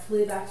airport, and I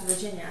flew back to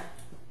Virginia.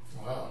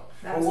 Wow.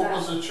 Well, what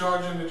was the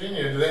charge in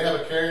Virginia? Do they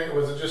have a carrying?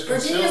 Was it just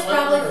Virginia's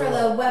probably for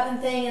the weapon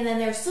thing, and then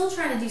they're still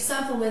trying to do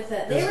something with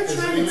it. They were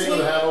trying to illegal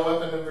to have a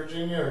weapon in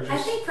Virginia, or just? I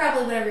think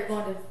probably whenever you're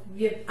going to.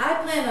 I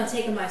plan on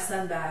taking my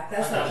son back.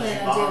 That's what I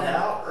plan on doing. Did you bond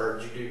out, or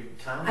did you do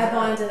time? I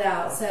bonded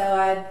out, so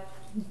I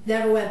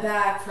never went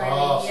back for any.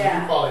 So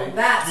yeah, you probably,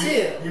 that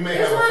too. You may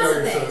There's have a lots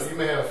failure of things. You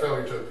may have a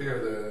failure to appear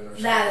then, or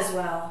something. That as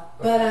well.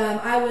 Okay.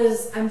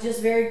 But I'm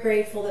just very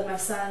grateful that my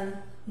son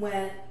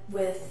went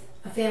with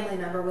a family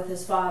member with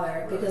his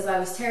father, because I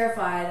was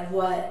terrified of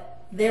what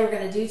they were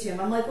going to do to him.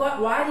 I'm like, what?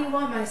 Why do you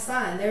want my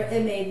son?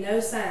 It made no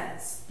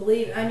sense.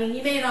 I mean,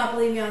 you may not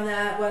believe me on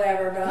that,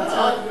 whatever, but I'm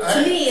telling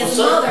you, to me as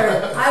a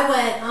mother,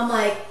 I'm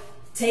like,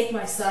 take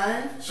my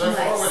son. So I'm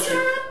far,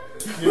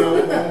 like, you know,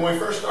 when we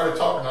first started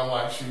talking, I'm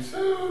like, she's,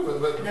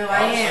 but no,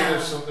 I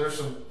am. There's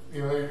some,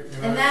 you know,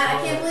 and that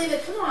I can't believe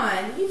it. Come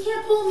on, you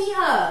can't pull me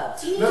up.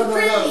 Do you need to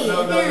print me?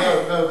 No.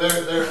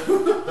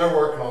 They're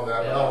working on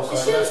that. It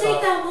shouldn't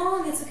take that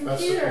long. It's a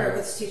computer.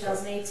 It's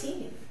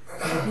 2018.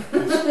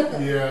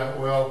 Yeah,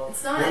 well,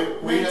 it's not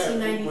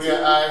 1992.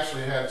 I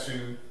actually had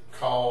to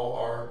call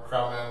our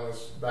crime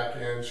analyst back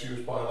in. She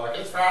was probably like,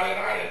 it's Friday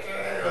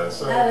night.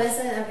 So, oh, is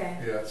it? Okay.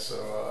 Yeah,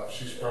 so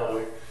she's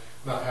probably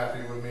not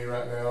happy with me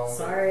right now.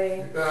 Sorry.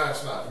 No,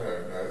 it's not.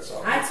 No, it's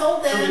all I right.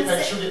 told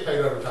them. She'll get paid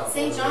overtime.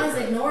 St. John's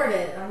ignored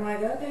it. I'm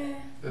like, okay.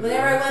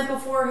 Whenever I went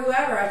before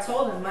whoever, I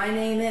told him, my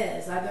name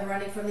is. I've been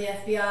running from the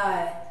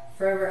FBI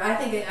forever. I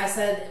think I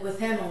said with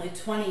him only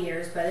 20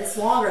 years, but it's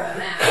longer than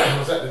that.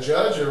 Was that the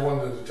judge or one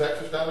of the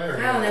detectives down there?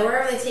 I don't know.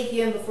 Wherever they take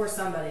you in before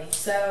somebody.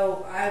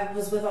 So I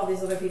was with all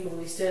these other people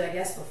we stood, I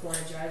guess, before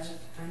a judge.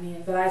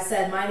 But I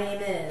said, my name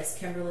is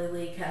Kimberly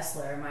Lee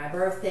Kessler. My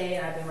birth date,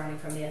 I've been running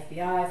from the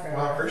FBI forever.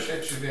 Well, I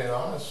appreciate you being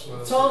honest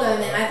with us. Told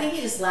him, and I think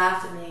he just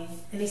laughed at me.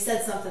 And he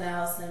said something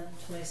else and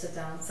told me to sit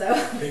down. So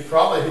he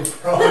probably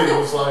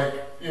was like,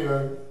 you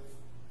know,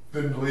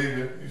 didn't believe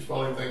it. He's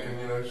probably thinking,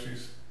 you know,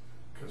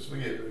 because we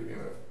get, you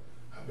know,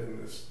 I've been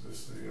this,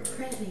 you know.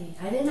 Print me.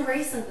 I didn't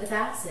erase it with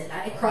acid.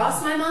 It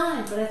crossed my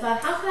mind, but I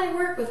thought, how can I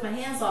work with my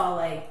hands all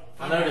like?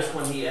 I noticed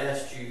when he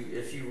asked you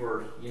if you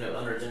were, you know,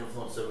 under the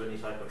influence of any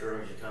type of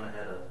drugs, you kind of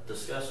had a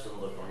disgusting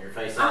look on your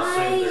face.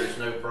 I assume there's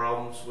no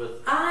problems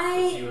with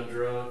you and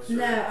drugs? Or?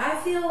 No, I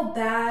feel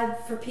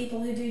bad for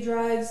people who do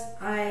drugs.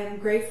 I am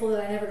grateful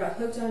that I never got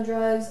hooked on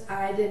drugs.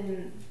 I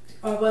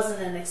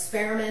wasn't an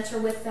experimenter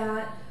with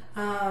that.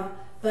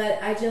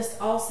 But I don't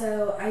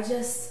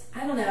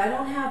know, I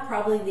don't have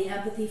probably the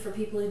empathy for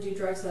people who do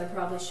drugs that I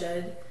probably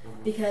should,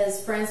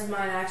 because friends of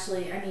mine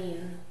actually,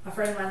 a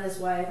friend of mine, his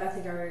wife, I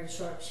think I already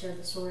shared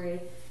the story,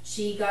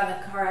 she got in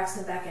a car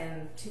accident back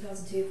in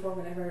 2002, 2004,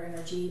 whatever, in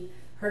her Jeep,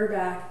 hurt her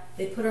back,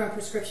 they put her on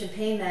prescription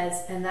pain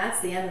meds, and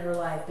that's the end of her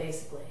life,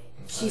 basically.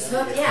 She's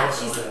hooked,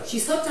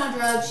 she's hooked on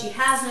drugs, she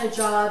has no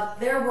job,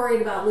 they're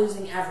worried about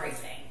losing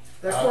everything.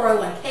 Their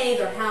 401k,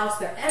 their house,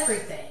 their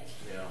everything.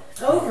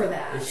 Over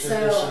that.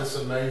 It's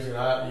amazing.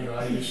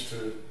 I used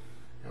to,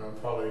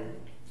 probably.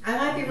 I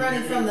might be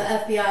running from the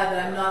FBI, but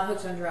I'm not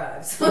hooked on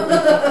drugs.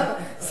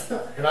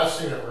 And I've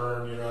seen it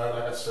earn,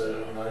 like I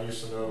said, I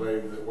used to know a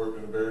lady that worked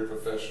in a very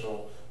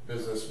professional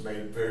business,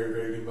 made very,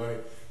 very good money,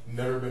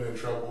 never been in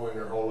trouble in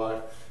her whole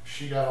life.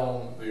 She got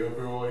on the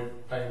opioid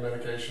pain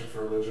medication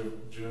for a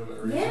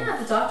legitimate reason.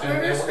 Yeah, the doctor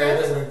and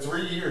then in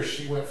 3 years,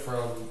 she went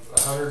from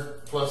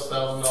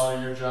 $100,000+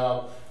 a year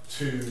job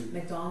to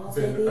McDonald's,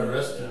 been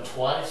arrested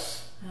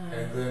twice,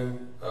 and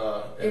then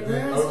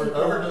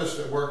overdosed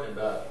at work and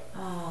died.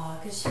 Oh,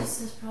 because she's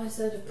just probably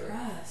so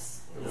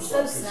depressed. It's so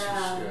like,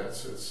 sad.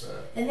 It's sad.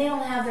 And they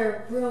don't have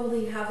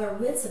really have their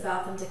wits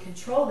about them to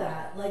control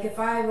that. Like if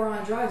I were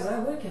on drugs, I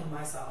would kill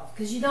myself,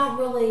 because you don't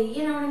really,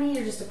 you know what I mean?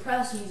 You're just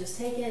depressed and you just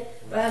take it.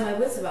 But I have my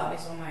wits about me,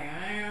 so I'm like,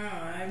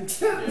 I'm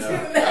doing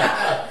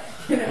that.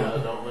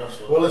 Don't mess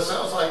with Well, it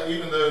sounds like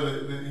even though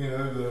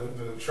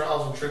the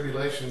trials and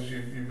tribulations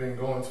you've been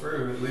going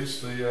through, at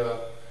least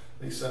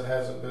that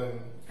hasn't been.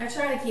 I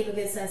try to keep a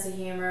good sense of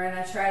humor, and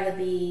I try to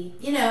be,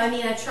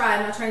 I try.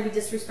 I'm not trying to be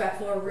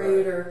disrespectful or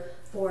rude or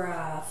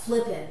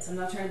flippant. I'm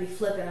not trying to be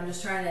flippant. I'm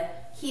just trying to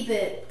keep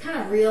it kind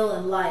of real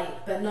and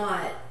light, but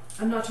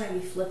I'm not trying to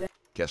be flippant.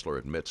 Kessler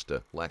admits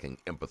to lacking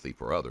empathy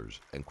for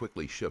others and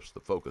quickly shifts the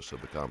focus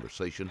of the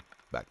conversation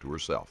back to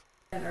herself.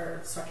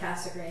 Or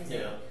sarcastic or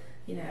anything.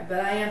 Yeah. But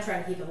I am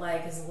trying to keep it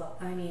light, because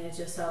it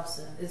just helps.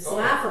 It's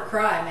laugh or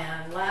cry,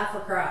 man. Laugh or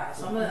cry.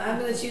 So I'm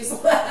gonna choose to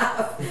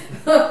laugh.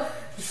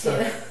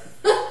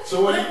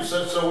 So what do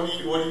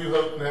you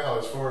hope now,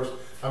 as far as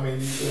I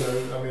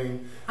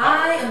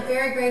am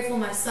very grateful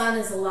my son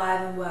is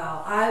alive and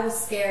well. I was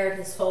scared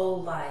his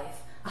whole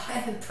life.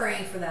 I've been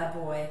praying for that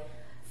boy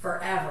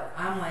forever.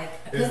 I'm like,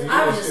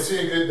 is he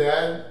a good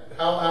dad?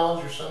 How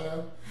old's your son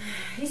now?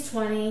 He's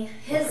 20.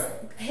 His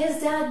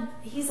dad,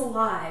 he's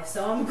alive,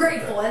 so I'm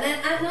grateful. And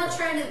I'm not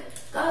trying to,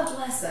 God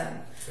bless him.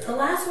 Yeah. The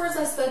last words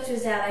I spoke to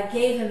his dad, I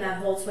gave him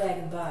that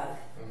Volkswagen Bug.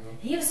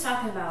 He was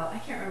talking about, I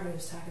can't remember what he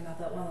was talking about,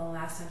 that one of the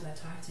last times I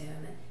talked to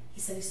him, and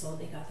he said he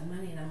slowly got the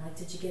money, and I'm like,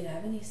 did you get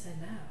Evan? He said,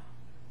 no.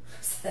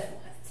 I said,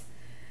 what?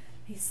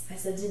 I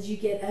said, did you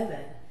get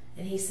Evan?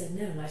 And he said,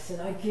 no. And I said,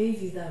 I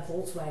gave you that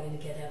Volkswagen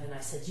to get Evan. I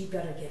said, you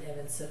better get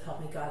Evan, so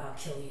help me God, I'll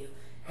kill you.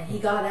 And he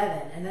got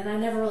Evan, and then I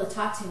never really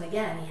talked to him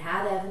again. He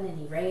had Evan, and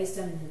he raised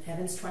him, and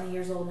Evan's 20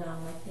 years old now.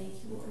 I'm like, thank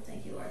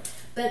you, Lord.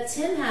 But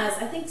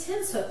I think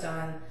Tim's hooked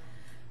on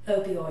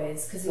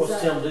opioids.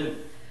 What's Tim do?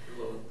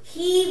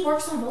 He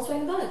works on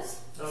Volkswagen Bugs,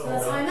 so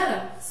that's how I met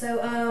him.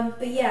 So,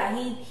 but yeah,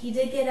 he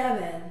did get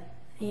Evan,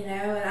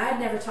 and I'd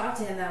never talked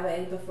to him that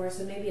way before,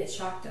 so maybe it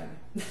shocked him.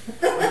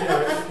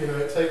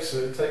 It takes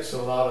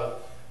a lot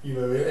of,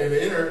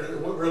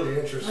 and what really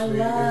interests me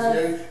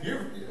is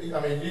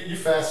you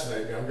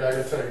fascinate me. I'm going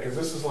to tell you, because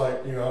this is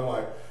like, I'm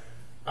like.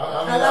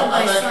 I love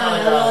my son.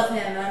 I love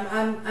him.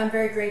 I'm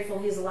very grateful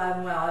he's alive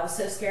and well. I was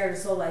so scared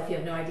his whole life, you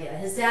have no idea.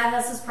 His dad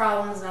has his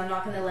problems, and I'm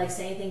not going to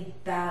say anything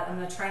bad. I'm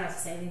going to try not to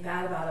say anything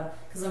bad about him,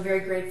 because I'm very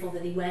grateful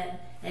that he went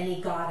and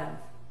he got him.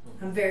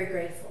 I'm very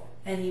grateful,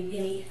 and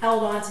he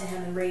held on to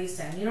him and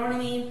raised him. You know what I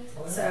mean?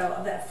 Oh, yeah.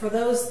 So for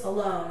those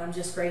alone, I'm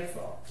just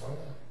grateful. Oh, yeah.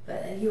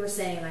 But you were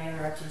saying, and I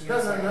interrupted you. No.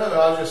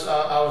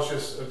 I was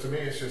just. To me,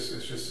 it's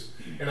just.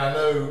 And I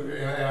know,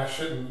 and I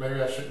shouldn't.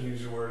 Maybe I shouldn't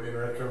use the word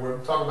interact. We're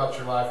talking about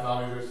your life, and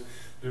obviously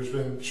there's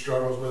been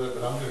struggles with it.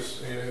 But I'm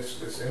just.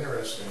 It's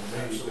interesting to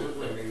me.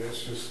 Absolutely.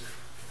 It's just.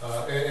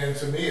 And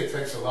to me, it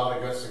takes a lot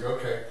of guts to go.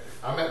 Okay,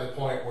 I'm at the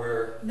point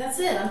where. That's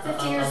it. I'm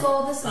 50 years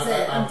old. This is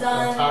it. I'm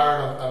done. I'm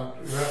tired.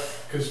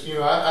 Because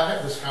I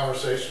have this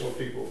conversation with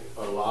people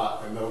a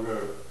lot, and they'll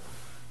go,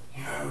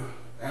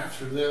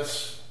 after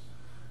this.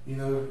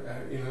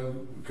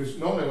 Because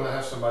normally when I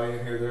have somebody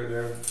in here,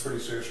 they're in pretty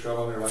serious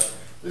trouble, and they're like,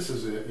 "This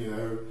is it."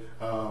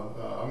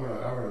 I'm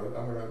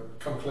gonna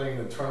come clean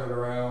and turn it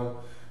around,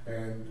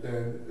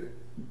 and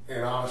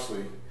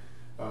honestly,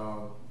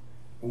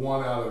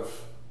 1 out of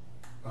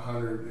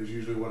 100 is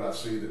usually what I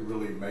see that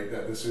really make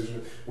that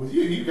decision. With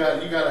you got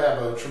to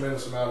have a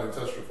tremendous amount of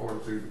intestinal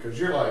fortitude, because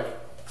you're like.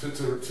 To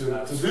do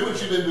what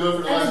you've been doing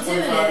for the last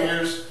 25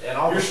 years,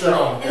 you're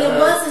strong. And it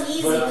wasn't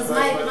easy, because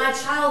my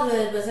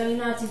childhood was,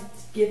 not to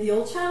give the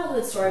old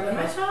childhood story, but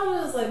my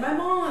childhood was like, my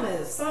mom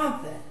is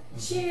something.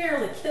 She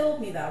nearly killed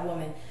me, that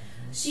woman.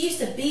 She used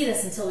to beat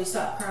us until we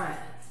stopped crying.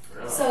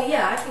 So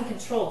yeah, I can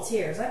control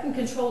tears. I can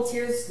control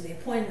tears to the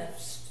point of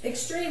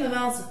extreme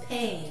amounts of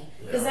pain,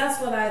 because that's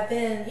what I've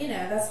been,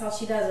 that's how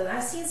she does it.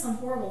 I've seen some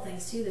horrible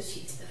things too that she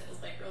did. It was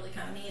like really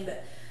kind of mean,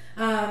 but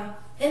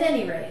at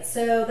any rate,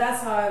 so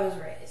that's how I was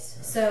raised.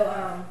 So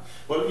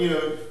well,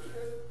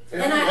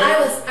 And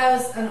I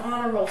was an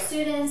honor roll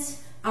student.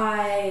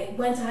 I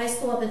went to high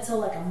school up until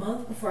like a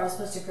month before I was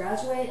supposed to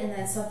graduate, and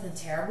then something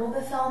terrible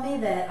befell me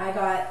that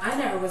I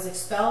never was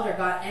expelled or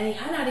got any,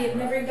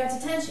 never even got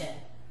detention.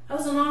 I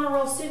was an honor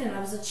roll student. I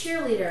was a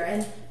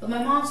cheerleader, but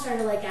my mom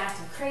started like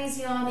acting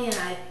crazy on me, and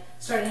I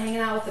started hanging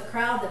out with the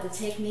crowd that would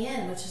take me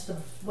in, which is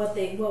what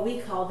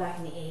we called back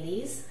in the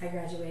 80s. I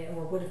graduated,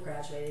 or would have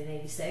graduated in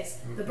 86,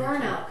 the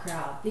burnout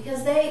crowd,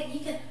 because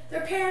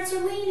their parents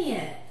are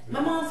lenient. My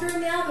mom threw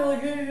me out. They're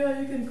like, yeah,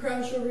 you can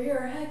crash over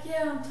here. Heck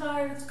yeah, I'm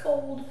tired. It's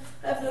cold.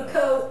 I have no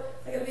coat.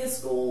 I gotta be at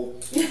school.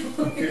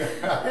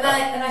 And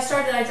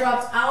I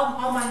dropped out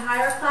all my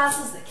higher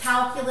classes, the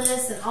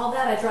calculus and all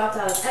that. I dropped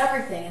out of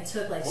everything and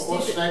took like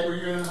What state were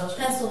you in high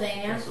school?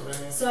 Pennsylvania.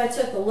 So I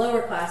took the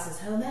lower classes,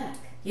 home ec.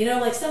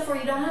 Like stuff where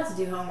you don't have to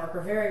do homework,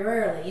 or very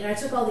rarely. I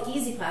took all the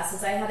easy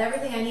classes. I had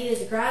everything I needed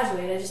to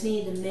graduate. I just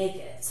needed to make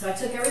it. So I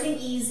took everything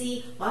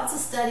easy, lots of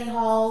study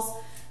halls,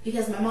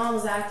 because my mom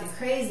was acting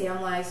crazy.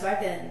 I'm like, so I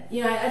can,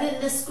 I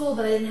didn't miss school,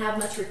 but I didn't have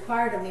much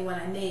required of me when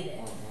I made it.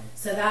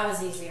 So that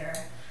was easier.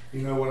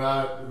 When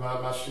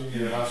my senior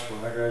year in high school,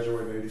 I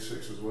graduated in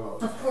 86 as well.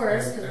 Of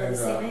course, because we're the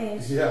same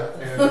age. Yeah,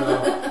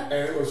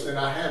 and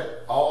I had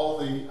all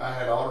the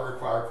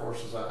required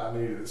courses I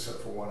needed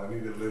except for one. I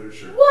needed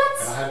literature. What?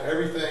 And I had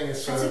everything. And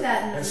so, I took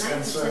that in the 9th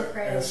and 10th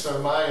grade. And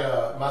so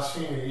my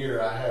senior year,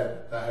 I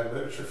had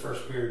literature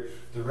first period.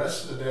 The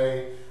rest of the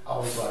day, I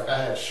was like, I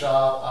had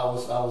shop. I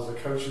was a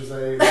coach's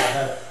aide. I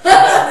had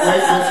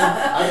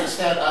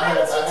weightlifting. I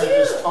had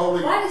just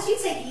totally. Why did you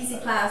take easy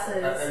classes?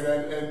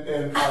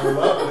 And I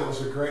loved it. It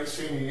was a great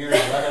senior year.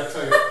 But I got to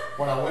tell you,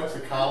 when I went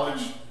to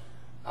college,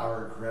 I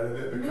regretted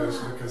it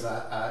because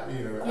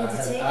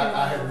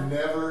I had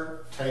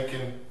never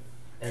taken.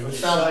 And it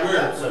sounds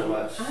weird so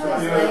much.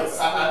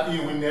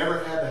 We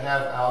never had to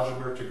have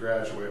algebra to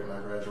graduate when I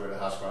graduated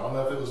high school. I don't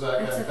know if it was that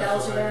kind of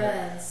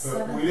Pennsylvania,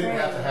 but we didn't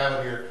have to have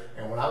it here.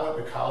 And when I went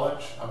to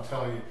college, I'm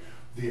telling you,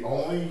 the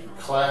only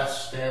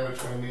class stand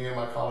between me and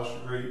my college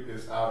degree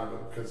is algebra,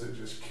 because it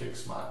just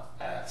kicks my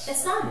ass.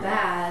 It's not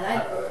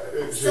bad.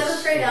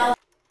 7th grade algebra.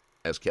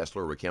 As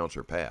Kessler recounts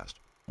her past,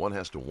 one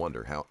has to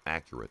wonder how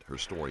accurate her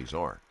stories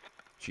are.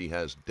 She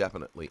has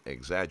definitely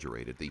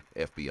exaggerated the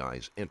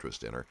FBI's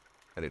interest in her,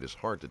 and it is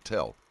hard to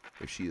tell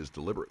if she is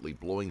deliberately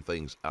blowing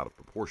things out of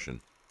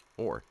proportion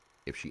or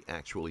if she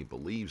actually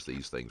believes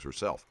these things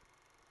herself.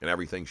 In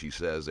everything she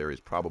says, there is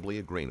probably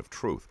a grain of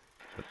truth,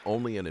 but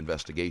only an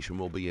investigation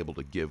will be able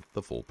to give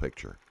the full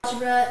picture.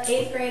 Algebra,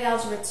 8th grade,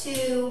 Algebra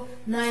 2,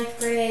 9th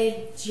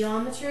grade,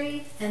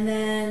 geometry, and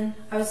then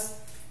I was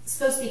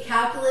supposed to be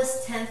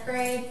calculus, 10th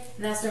grade,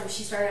 and that's when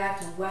she started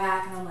acting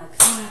whack, and I'm like,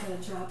 I'm not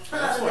going to drop out of this.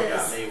 That's what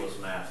got me was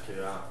math,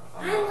 too.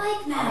 I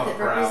like math. It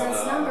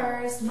represents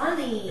numbers,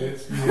 money.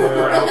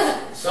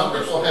 Some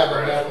people have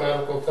a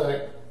mathematical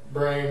type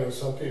brain, and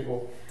some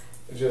people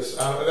just.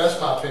 That's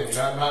my opinion.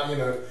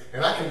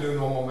 And I can do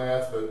normal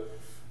math, but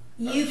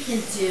you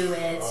can do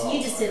it.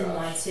 You just didn't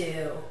want to.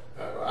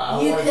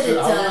 You could have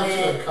done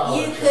it.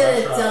 You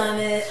could have done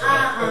it.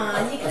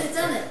 You could have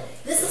done it.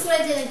 This is what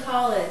I did in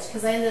college,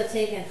 because I ended up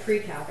taking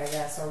pre-calc, I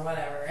guess, or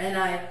whatever. And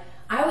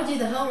I would do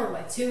the homework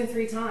like 2 and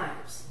 3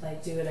 times,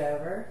 like do it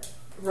over,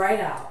 write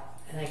out.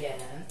 And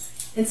again,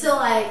 until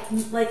I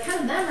kind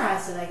of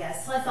memorized it, I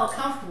guess, until I felt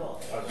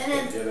comfortable. And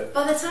then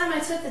by the time I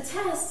took the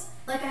test,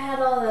 I had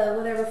all the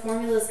whatever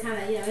formulas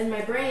kind of in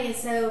my brain,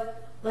 so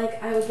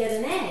I would get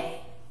an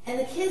A. And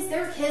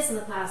there were kids in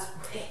the class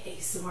way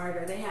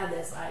smarter. They had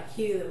this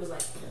IQ that was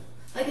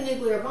like a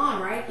nuclear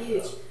bomb, right?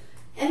 Huge.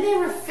 And they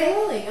were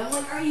failing. I'm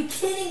like, are you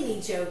kidding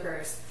me,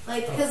 jokers?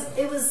 Because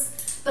it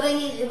was. But I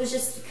mean, it was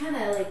just kind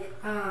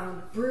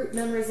of brute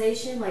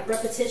memorization,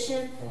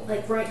 repetition,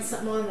 writing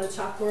something on the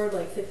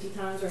chalkboard 50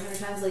 times or 100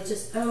 times,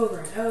 just over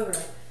and over.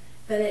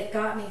 But it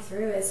got me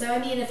through it. So I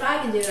mean, if I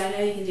can do it, I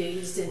know you can do it.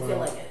 You just didn't feel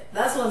like it.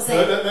 That's what I'm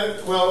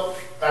saying. Well,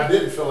 I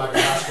didn't feel like it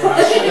in high school.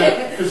 I should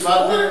have, because if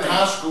I did it in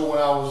high school when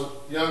I was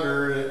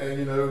younger,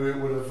 and it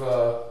would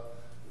have.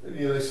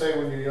 They say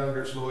when you're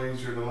younger it's a little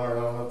easier to learn.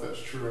 I don't know if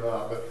that's true or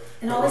not,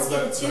 and always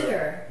get a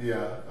tutor.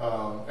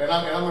 And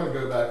I'm going to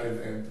go back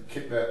and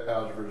kick that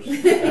algebra's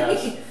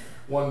ass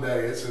one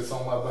day. It's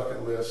on my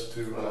bucket list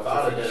to. If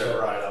I did it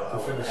right, I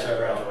would have had to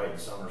graduate in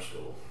summer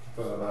school.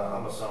 But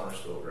I'm a summer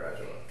school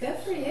graduate. Good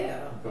for you.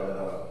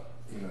 But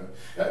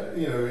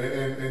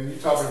and you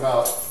talking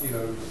about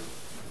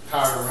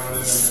tired of running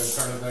and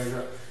turning things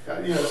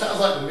around. It sounds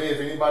like to me if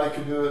anybody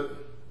could do it,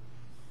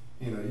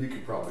 you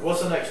could probably.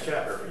 What's the next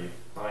chapter for you?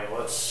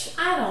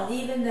 I don't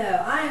even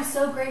know. I am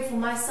so grateful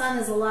my son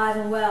is alive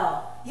and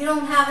well. You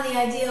don't have any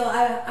idea.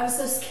 I was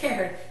so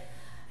scared.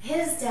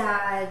 His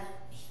dad,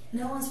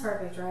 no one's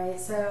perfect, right?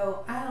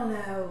 So, I don't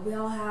know. We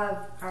all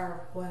have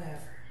our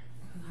whatever.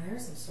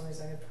 There's some stories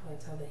I could probably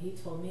tell, but he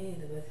told me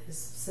that with his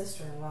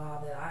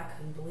sister-in-law that I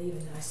couldn't believe,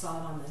 and I saw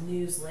it on the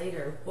news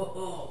later.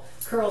 Whoa,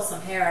 curl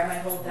some hair. I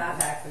might hold that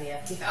back for the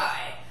FBI.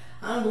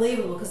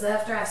 Unbelievable, because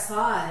after I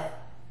saw it,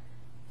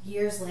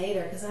 years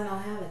later, because I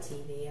don't have a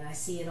TV and I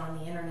see it on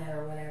the internet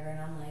or whatever, and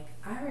I'm like,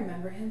 I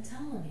remember him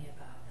telling me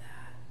about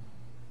that.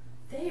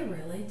 They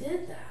really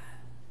did that.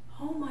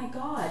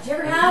 God. Did you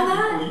ever have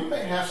that? Well, you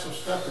may have some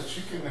stuff that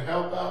you can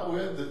help out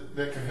with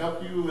that can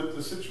help you with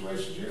the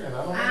situations you're in.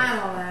 I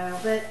don't know,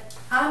 but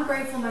I'm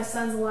grateful my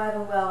son's alive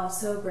and well. I'm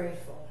so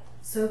grateful.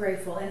 So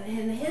grateful.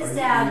 And his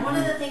dad, one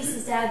of the things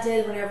his dad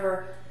did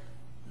whenever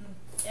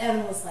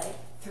Evan was like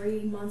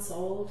 3 months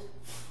old,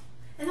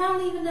 and I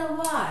don't even know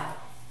why.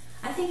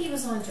 I think he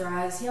was on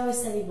drugs. He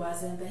always said he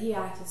wasn't, but he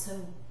acted so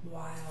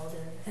wild.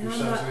 And your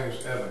son's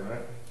name's Evan,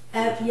 right?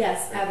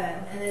 Yes,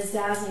 Evan, and his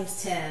dad's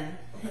name's Tim.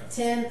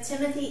 Okay.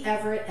 Timothy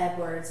Everett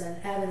Edwards, and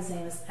Evan's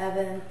name is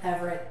Evan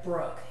Everett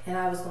Brooke, and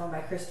I was going by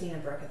Christina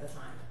Brooke at the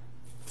time.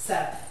 So,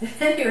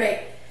 at any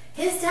rate,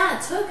 his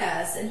dad took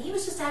us, and he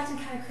was just acting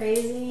kind of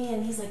crazy,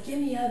 and he's like, give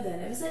me Evan.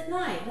 It was at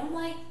night, and I'm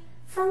like,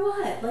 for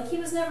what? Like, he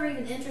was never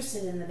even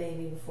interested in the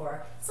baby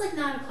before. It's like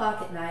 9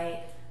 o'clock at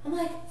night. I'm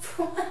like,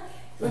 for what?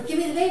 Like, give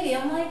me the baby.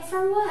 I'm like,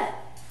 for what?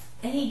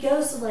 And he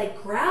goes to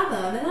like grab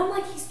him, and I'm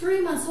like, he's 3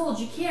 months old.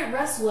 You can't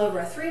wrestle over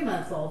a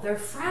 3-month-old. They're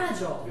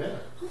fragile. Yeah.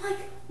 I'm like,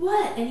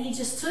 what? And he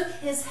just took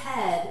his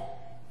head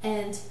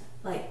and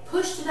like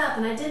pushed it up,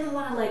 and I didn't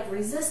want to like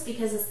resist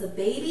because it's the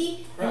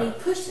baby. Right. And he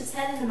pushed his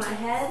head into my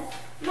head,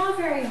 not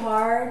very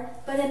hard,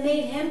 but it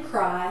made him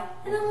cry.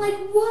 And I'm like,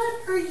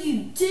 what are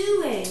you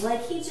doing?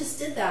 Like, he just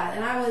did that,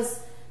 and it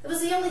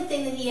was the only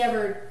thing that he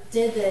ever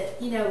did that,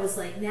 you know, was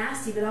like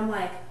nasty. But I'm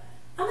like,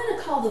 I'm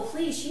gonna call the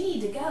police. You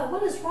need to go.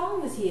 What is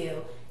wrong with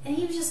you? And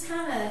he was just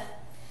kind of.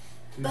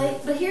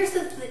 But here's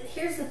the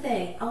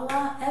thing.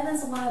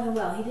 Evan's alive and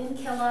well. He didn't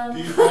kill him.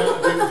 Do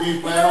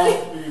you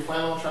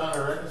plan on trying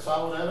to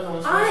reconcile with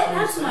Evan?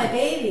 That's my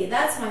baby.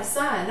 That's my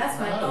son. That's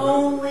my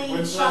only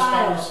when's the last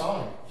time you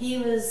saw him? He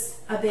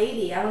was a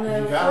baby. I don't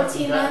know,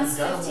 14 months,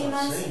 15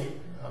 months.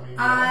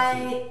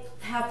 I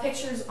have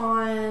pictures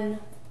on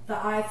the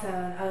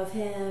iPhone of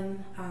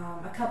him,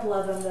 a couple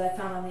of them that I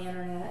found on the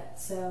internet.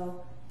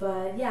 So,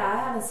 but yeah, I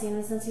haven't seen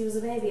him since he was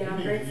a baby, and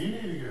I'm grateful. You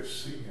need to go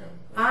see him.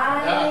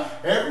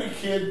 Every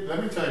kid,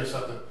 let me tell you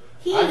something.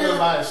 I go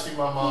by and see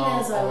my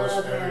mom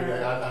almost every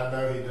day. I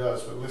know he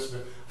does, but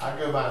listen, I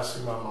go by and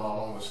see my mom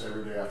almost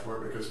every day after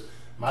work because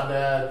my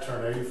dad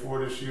turned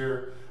 84 this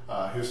year.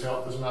 His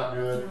health is not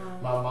good.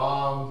 My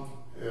mom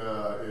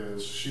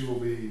she will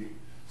be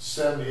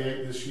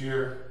 78 this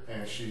year,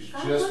 and she's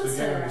just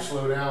beginning to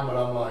slow down. But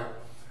I'm like,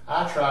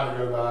 I try to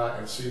go by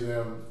and see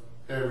them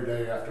every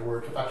day after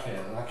work if I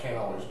can, and I can't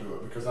always do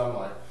it because I'm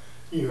like,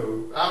 you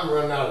know, I'm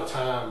running out of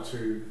time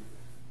to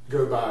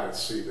go by and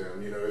see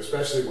them, you know,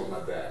 especially with my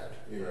dad,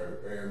 you know,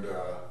 and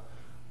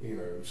you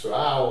know, so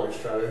I always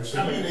try to. And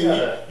so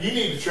you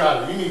need to try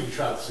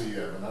to see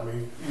Evan. I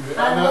mean,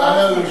 I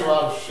know there's a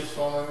lot of shit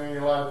going on in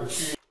your life,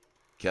 but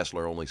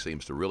Kessler only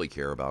seems to really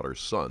care about her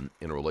son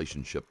in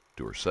relationship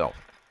to herself,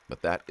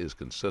 but that is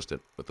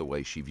consistent with the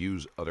way she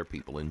views other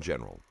people in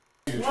general.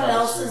 What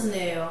else is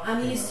new?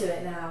 I'm used to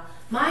it now.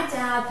 My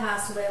dad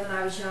passed away when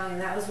I was young,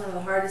 and that was one of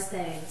the hardest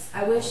things.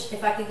 I wish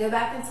if I could go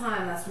back in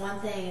time, that's one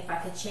thing, if I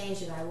could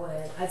change it, I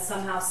would. I'd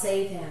somehow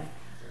save him.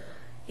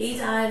 He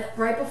died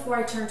right before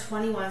I turned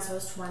 21, so I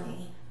was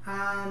 20.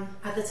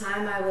 At the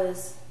time I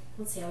was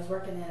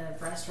working in a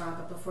restaurant,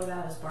 but before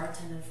that I was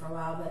bartending for a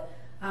while. But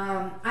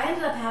I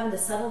ended up having to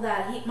settle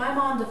that. My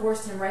mom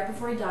divorced him right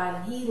before he died,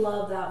 and he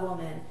loved that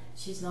woman.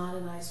 She's not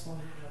a nice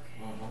woman,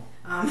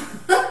 okay?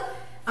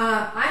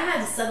 I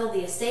had to settle the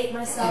estate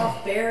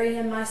myself, bury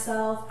him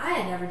myself. I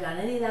had never done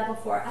any of that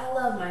before. I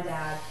love my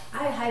dad.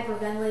 I had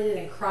hyperventilated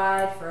and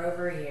cried for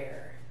over a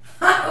year.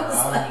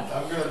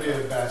 I'm going to be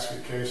a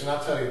basket case, and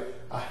I'll tell you,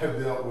 I have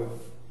dealt with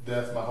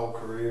death my whole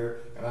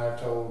career, and I've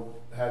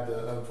had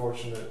the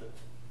unfortunate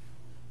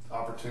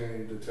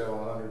opportunity to tell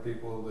 100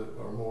 people that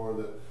or more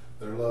that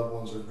their loved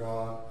ones are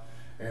gone,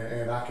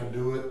 and I can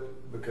do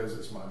it because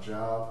it's my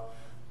job.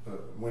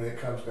 But when it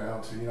comes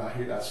down to, you know,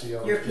 I see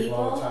other people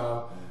all the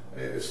time.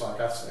 It's like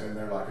and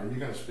they're like, "Are you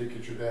going to speak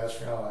at your dad's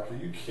funeral?" Like, "Are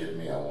you kidding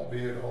me? I won't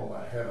be able to hold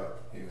my head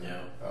up." You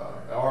know,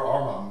 Yeah.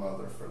 Or my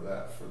mother for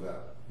that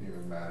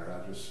even matter.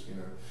 I just, you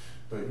know,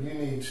 but you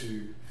need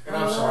to. And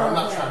I'm sorry, I'm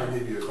not trying to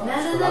give you advice.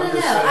 No.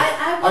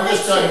 I'm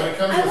just telling you, when it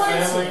comes to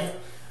family,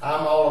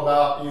 I'm all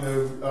about, you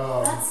know,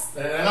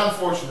 and I'm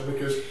fortunate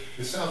because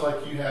it sounds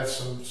like you had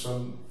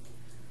some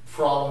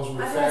problems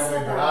with family,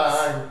 but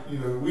I you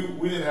know,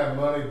 we didn't have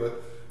money,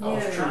 but I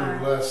was truly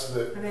blessed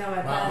that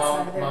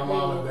my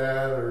mom and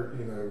dad are,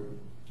 you know,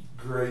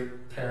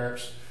 great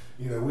parents.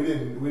 You know, we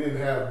didn't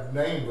have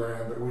name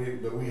brand, but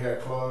we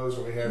had clothes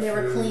and we had they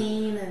food. Were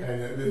clean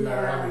and it didn't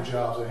matter how many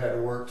jobs they had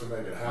to work to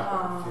make it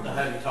happen. You know,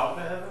 have you talked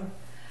to Evan?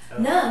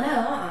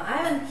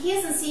 No. He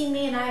hasn't seen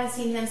me, and I haven't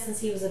seen him since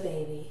he was a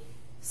baby.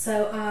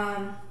 So,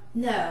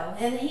 no.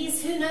 And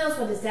who knows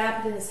what his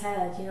dad put in his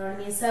head, you know what I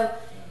mean? So,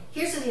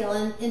 here's the deal.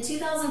 In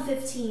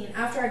 2015,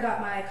 after I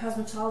got my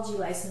cosmetology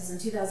license in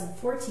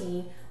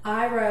 2014,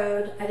 I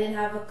didn't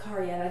have a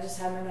car yet, I just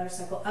had my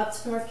motorcycle, up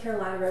to North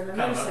Carolina, rode my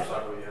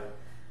motorcycle.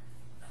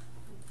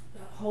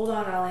 Hold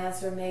on, I'll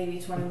answer maybe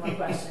 21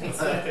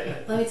 questions.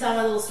 Let me tell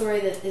my little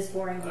story that is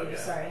boring to you,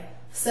 sorry.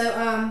 So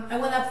I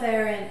went up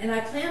there and I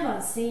planned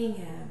on seeing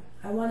him.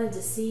 wanted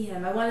to see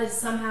him. I wanted to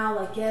somehow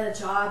like get a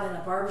job in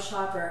a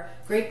barbershop or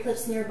Grape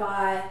Clips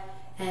nearby,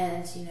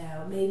 and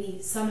maybe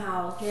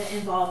somehow get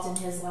involved in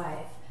his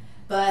life.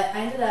 But I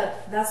ended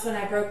up, that's when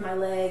I broke my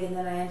leg, and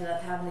then I ended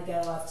up having to go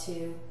up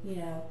to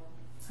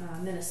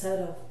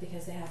Minnesota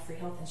because they have free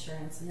health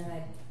insurance, and then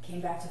I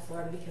came back to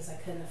Florida because I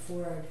couldn't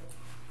afford.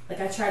 Like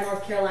I tried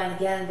North Carolina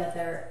again, but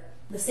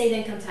the state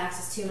income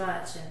tax is too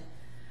much, and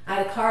I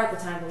had a car at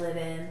the time to live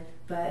in,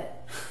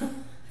 but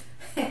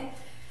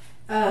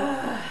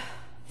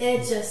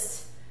it's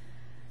just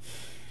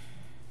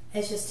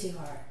too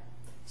hard.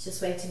 It's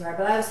just way too hard.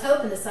 But I was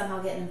hoping to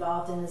somehow get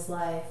involved in his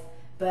life,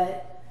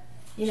 but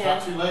It's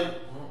not too late.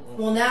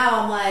 well,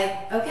 now I'm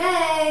like,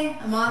 okay,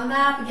 I'm on the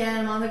map again.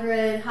 I'm on the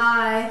grid.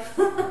 Hi.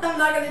 I'm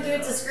not going to do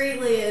it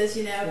discreetly as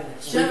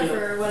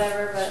Jennifer or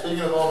whatever. But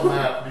Speaking of on the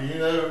map, do you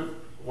know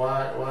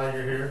why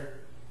you're here?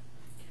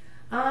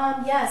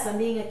 yes, I'm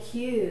being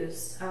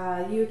accused.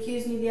 You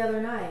accused me the other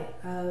night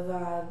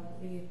of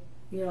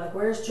you're like,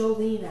 where's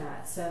Joleen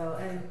at? So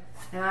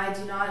and I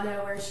do not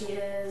know where she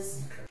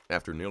is.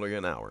 After nearly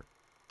an hour,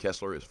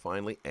 Kessler is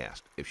finally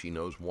asked if she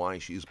knows why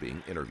she's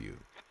being interviewed.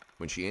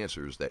 When she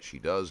answers that she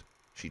does,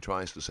 she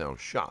tries to sound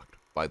shocked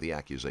by the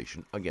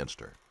accusation against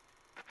her.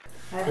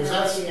 Because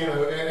that's,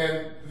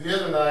 and the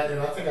other night,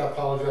 and I think I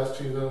apologized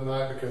to you the other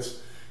night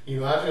because,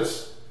 I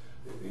just,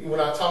 when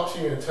I talk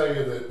to you and tell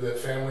you that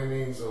family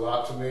means a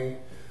lot to me,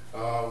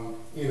 a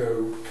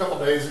couple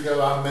days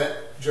ago I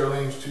met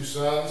Joleen's two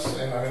sons,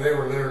 and they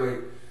were literally,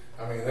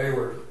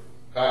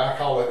 I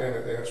call it, and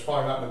it's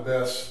probably not the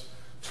best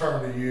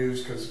term to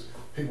use because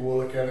people will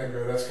look at it and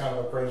go, that's kind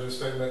of a prejudice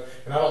statement.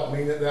 And I don't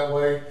mean it that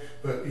way,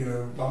 but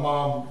my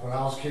mom, when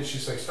I was a kid, she'd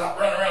say, stop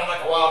running around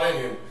like a wild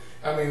Indian.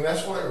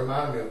 That's what it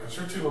reminded me of, because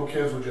her two little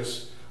kids were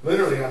just,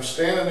 literally, I'm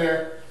standing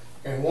there,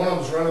 and one of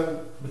them's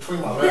running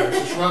between my legs,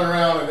 just running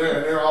around, and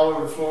they're all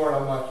over the floor, and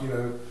I'm like, they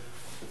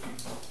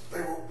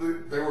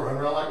were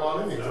running around like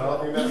wild Indians. I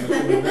don't mean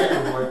that in a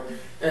negative way.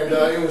 And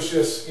it was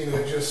just,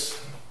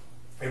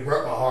 it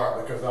broke my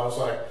heart, because I was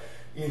like,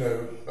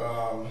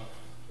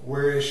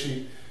 where is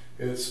she?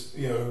 It's,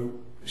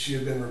 she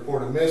had been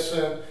reported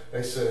missing.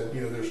 They said,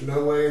 there's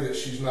no way that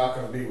she's not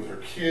going to be with her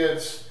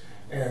kids.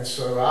 And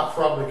so I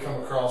probably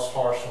come across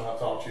harsh when I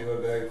talked to you the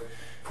other day.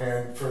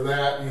 And for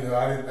that,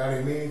 I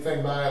didn't mean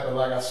anything by it. But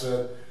like I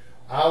said,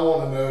 I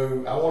want to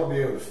know, I want to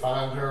be able to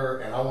find her,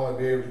 and I want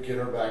to be able to get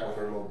her back with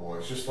her little boy.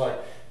 It's just like,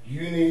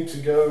 you need to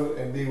go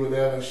and be with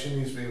Evan. She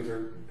needs to be with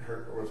her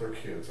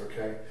kids,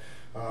 okay?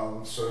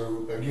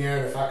 So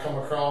again, if I come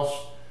across,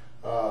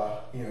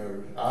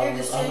 you're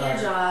just doing your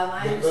job.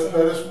 I understand.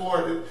 But it's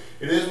more.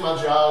 It is my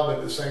job, but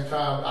at the same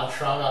time, I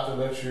try not to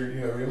let your.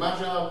 In my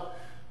job,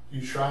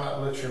 you try not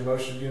to let your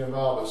emotions get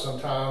involved. But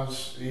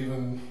sometimes,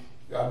 even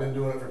I've been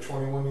doing it for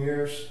 21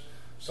 years.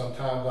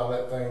 Sometimes I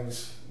let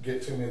things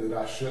get to me that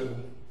I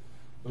shouldn't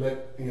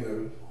let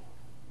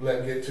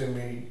get to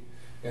me,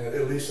 and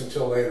at least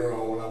until later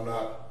on when I'm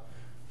not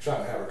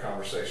trying to have a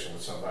conversation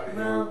with somebody.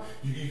 Well,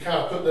 you kind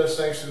of put those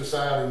things to the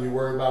side and you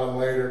worry about them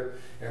later.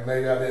 And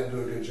maybe I didn't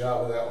do a good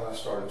job of that when I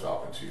started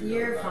talking to you.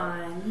 You're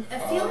fine.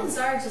 Feelings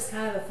are just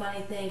kind of a funny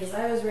thing, because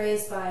I was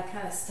raised by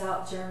kind of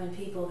stout German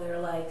people that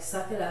are like,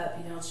 suck it up,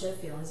 you don't show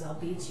feelings, I'll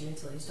beat you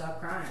until you stop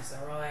crying. So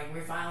we're like,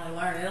 we finally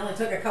learned. It only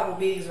took a couple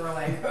beatings, we're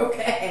like,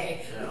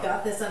 okay, we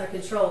got this under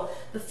control.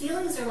 But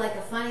feelings are like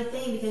a funny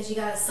thing, because you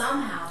got to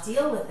somehow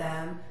deal with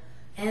them.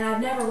 And I've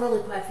never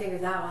really quite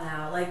figured that one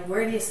out. Like,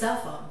 where do you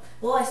stuff them?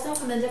 Well, I stuff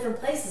them in different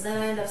places, then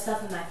I end up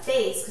stuffing my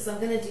face because I'm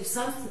going to do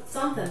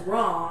something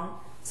wrong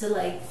to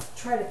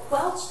try to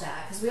quelch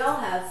that, because we all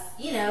have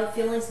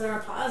feelings that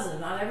aren't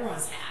positive. Not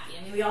everyone's happy.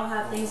 We all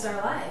have things in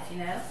our life,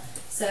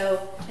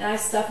 So, and I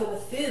stuff it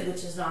with food,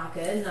 which is not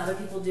good, and other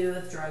people do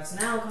it with drugs and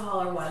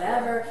alcohol or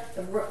whatever.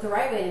 The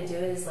right way to do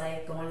it is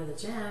going to the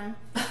gym.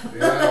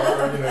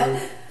 Yeah, or,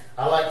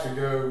 I like to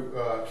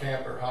go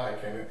camp or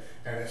hike, and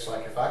it's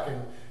like, if I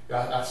can.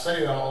 I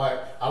say I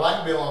like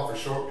to be along for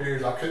short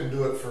periods. I couldn't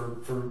do it for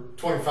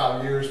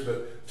 25 years,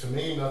 but to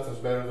me, nothing's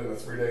better than a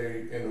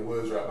 3-day in the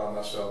woods right by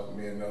myself,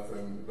 me and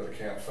nothing but a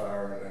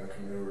campfire and a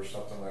canoe or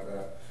something like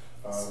that.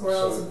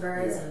 Squirrels and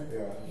birds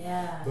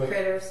but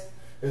critters.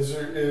 Is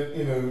there,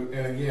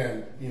 and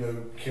again,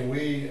 can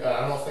we,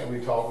 I don't think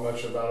we talked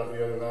much about it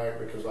the other night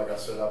because, like I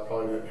said, I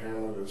probably didn't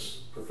handle it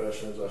as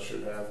professionally as I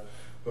should have,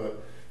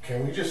 but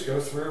can we just go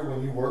through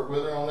when you work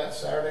with her on that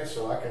Saturday is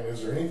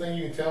there anything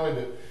you can tell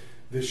me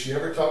did she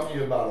ever talk to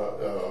you about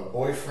a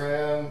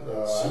boyfriend?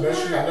 I know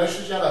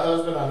she's got a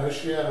husband. I know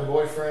she had a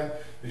boyfriend.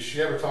 Did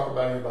she ever talk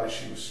about anybody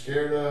she was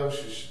scared of?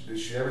 Did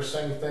she ever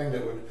say anything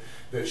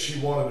that she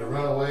wanted to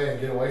run away and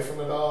get away from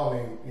it all?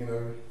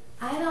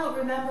 I don't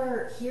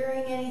remember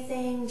hearing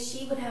anything.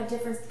 She would have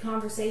different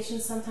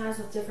conversations sometimes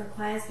with different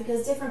clients,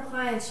 because different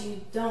clients,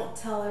 you don't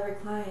tell every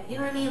client. You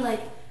know what I mean?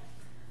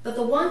 But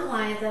the one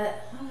client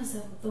what was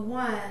it?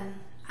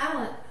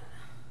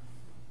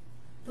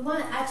 The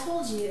one I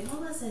told you,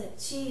 what was it?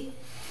 She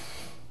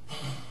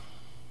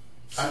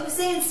was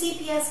saying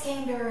CPS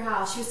came to her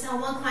house. She was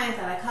telling one client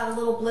that I caught a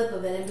little blip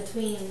of it in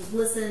between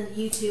listening to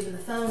YouTube and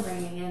the phone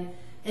ringing,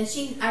 And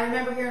I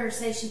remember hearing her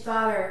say she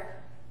thought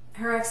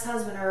her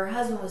ex-husband or her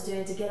husband was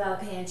doing to get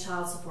out of paying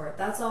child support.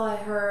 That's all I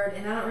heard,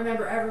 and I don't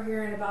remember ever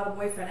hearing about a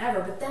boyfriend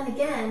ever. But then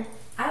again,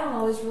 I don't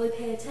always really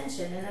pay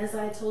attention. And as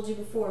I told you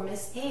before,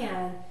 Miss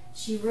Ann,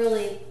 she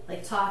really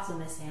talked to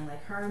Miss Ann.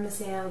 Like, her and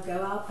Miss Ann would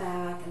go out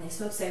back and they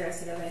smoke cigarettes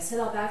together. They sit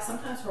out back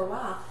sometimes for a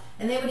while,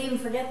 and they would even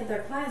forget that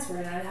their clients were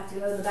in. I'd have to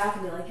go to the back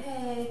and be like,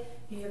 hey,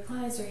 your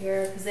clients are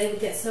here, because they would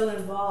get so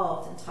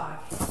involved in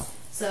talking.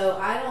 So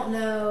I don't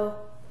know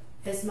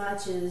as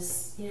much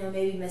as,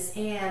 maybe Miss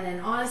Ann. And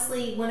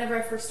honestly, whenever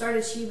I first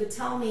started, she would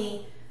tell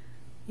me,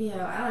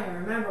 I don't even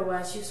remember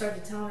what, she would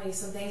start to tell me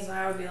some things, and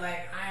I would be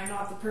like, I am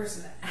not the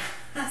person to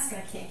ask.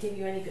 I can't give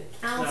you any good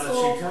counsel. Now,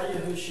 did she tell you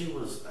who she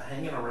was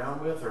hanging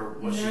around with, or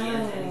was she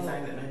into anything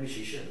that maybe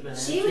she shouldn't have been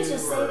into? She would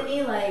just say to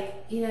me,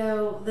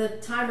 the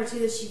time or two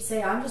that she'd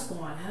say, I'm just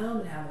going home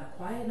and having a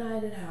quiet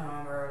night at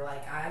home, or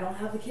I don't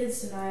have the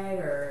kids tonight,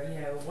 or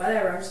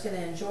whatever, I'm just going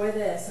to enjoy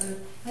this. And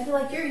I'd be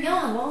like, you're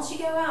young, why don't you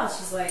go out?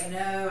 She's like,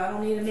 no, I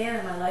don't need a man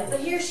in my life. But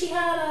here she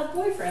had a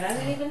boyfriend. I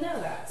didn't even know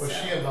that. Was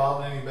she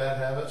involved in any bad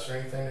habits or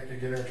anything that could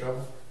get her in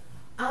trouble?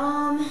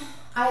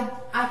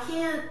 I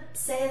can't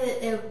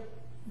say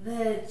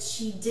that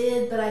she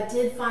did, but I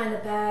did find a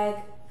bag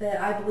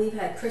that I believe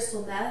had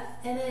crystal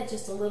meth in it,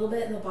 just a little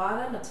bit in the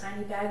bottom, a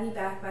tiny baggie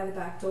back by the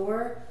back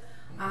door.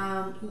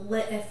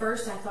 At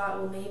first I thought,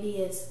 well, maybe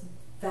it's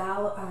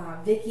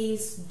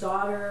Vicky's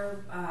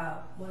daughter,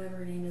 whatever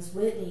her name is,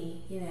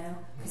 Whitney,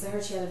 because I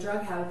heard she had a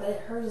drug habit, but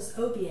hers is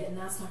opiate, and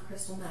that's not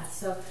crystal meth.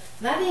 So,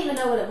 and I didn't even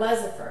know what it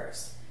was at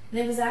first. And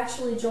it was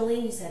actually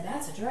Joleen who said,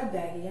 that's a drug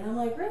baggie. And I'm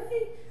like,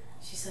 really?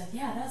 She said,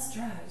 yeah, that's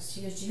drugs.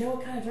 She goes, do you know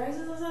what kind of drugs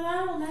it is? I said,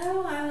 I don't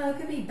know. It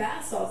could be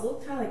bath salts. They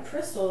look kind of like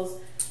crystals.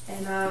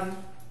 And I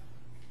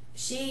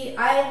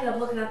ended up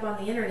looking up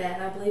on the internet,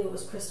 and I believe it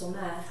was crystal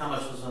meth. How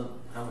much was it?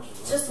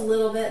 Just a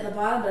little bit in the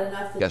bottom, but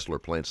enough. Kessler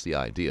plants the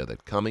idea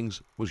that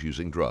Cummings was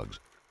using drugs,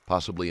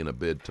 possibly in a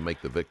bid to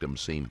make the victim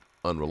seem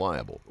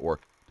unreliable or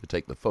to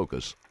take the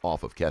focus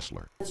off of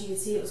Kessler. You could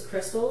see it was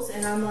crystals,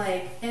 and I'm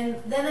like, and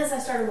then as I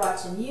started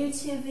watching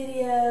YouTube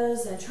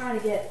videos and trying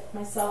to get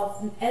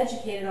myself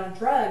educated on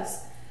drugs,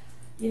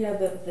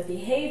 the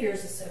behaviors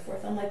and so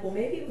forth, I'm like, well,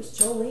 maybe it was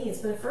Joleen's,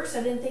 but at first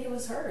I didn't think it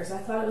was hers. I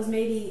thought it was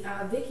maybe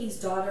Vicky's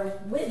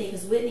daughter, Whitney,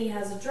 because Whitney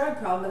has a drug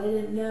problem, but I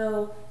didn't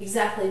know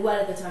exactly what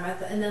at the time.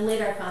 And then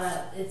later I found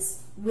out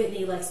it's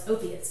Whitney likes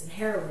opiates and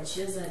heroin.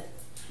 She doesn't,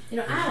 I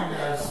don't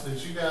know.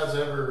 Did you guys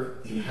ever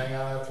hang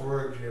out after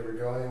work? Did you ever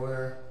go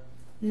anywhere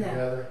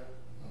together?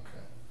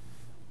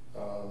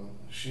 Okay.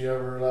 She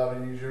ever allowed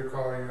to use your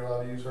car? You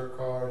allowed to use her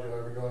car? Did you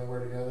ever go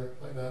anywhere together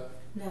like that?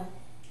 No.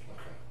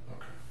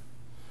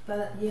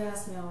 But you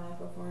asked me all that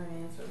before and I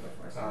answered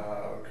before. So.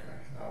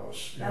 Okay.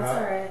 That's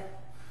all right.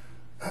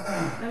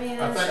 I mean,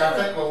 I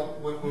think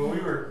when we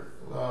were,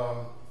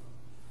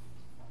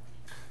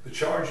 the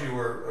charge you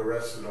were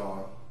arrested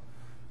on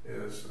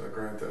is a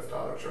grand theft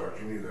auto charge.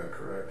 You knew that,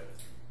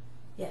 correct?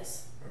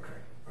 Yes.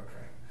 Okay.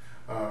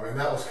 And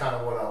that was kind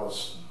of what I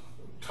was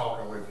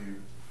talking with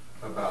you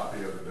about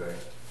the other day.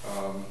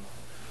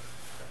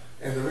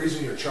 And the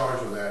reason you're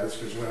charged with that is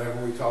because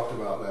whenever we talked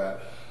about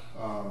that,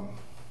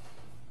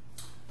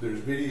 there's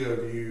video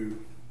of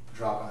you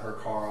dropping her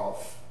car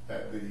off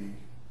at the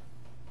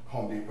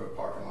Home Depot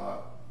parking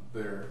lot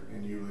there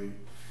in Yulee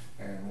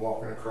and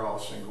walking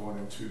across and going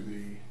into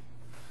the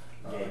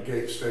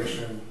gate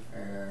station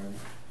and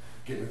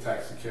getting a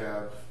taxi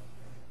cab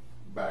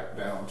back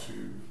down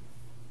to,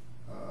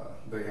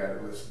 they had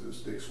it listed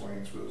as Dick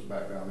Swain's, but it was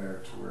back down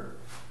there to where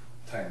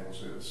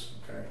Tangles is,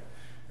 okay?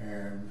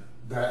 And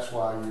that's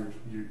why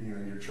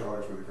you're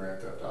charged with a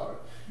grand theft auto.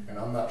 And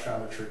I'm not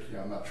trying to trick you,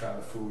 I'm not trying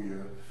to fool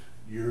you.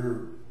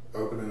 You're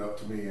opening up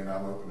to me and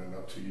I'm opening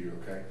up to you,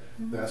 okay?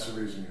 Mm-hmm. That's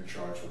the reason you're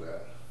charged with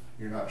that.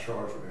 You're not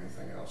charged with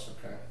anything else,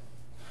 okay?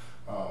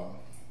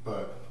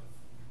 But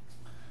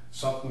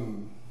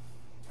something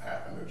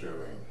happened to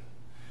Joleen,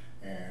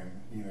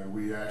 and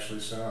we actually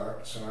sent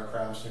our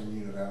crime scene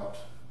unit out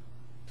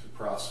to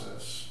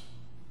process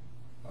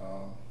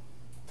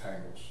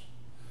Tangles,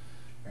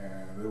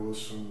 and there was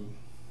some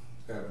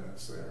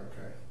evidence there,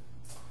 okay?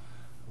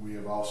 We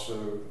have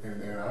also,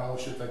 and I don't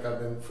want you to think I've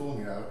been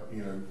fooling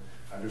you.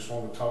 I just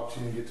want to talk to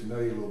you and get to know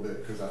you a little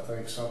bit, because I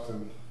think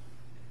something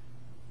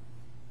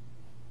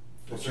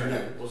that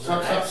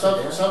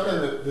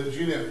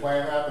you didn't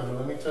plan happened. But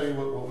let me tell you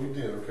what we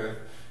did, okay?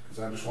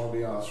 Because I just want to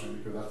be honest with you,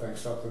 because I think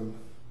something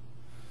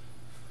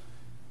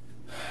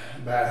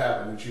bad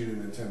happened that you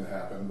didn't intend to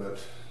happen. But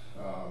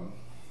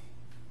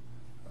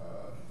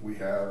we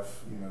have,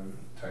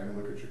 taken a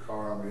look at your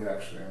car, and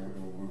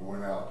we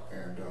went out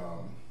and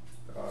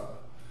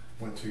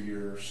went to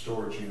your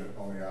storage unit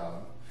on the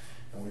island.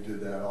 And we did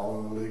that all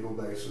on a legal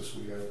basis.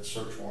 We had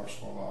search warrants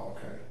for them all,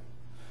 okay?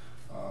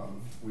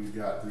 We've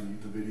got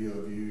the video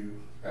of you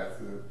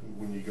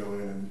when you go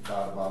in and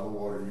buy the bottle of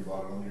water, you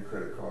bought it on your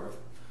credit card.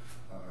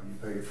 You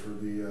paid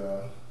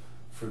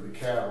for the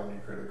cab on your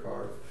credit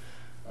card.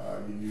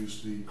 You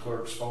used the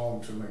clerk's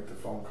phone to make the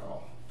phone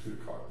call to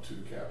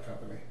the cab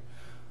company.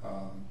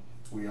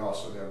 We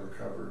also have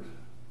recovered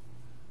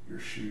your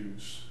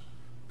shoes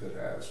that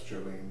has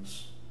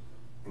Joleen's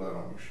blood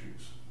on your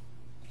shoes.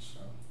 So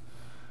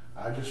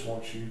I just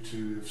want you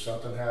to, if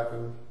something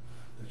happened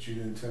that you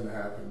didn't intend to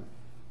happen,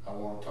 I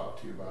want to talk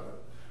to you about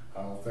it.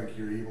 I don't think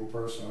you're an evil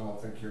person. I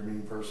don't think you're a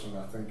mean person.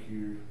 I think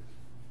you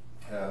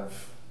have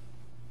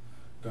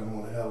done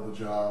one hell of a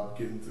job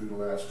getting through the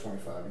last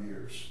 25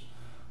 years.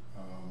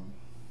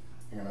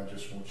 And I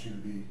just want you to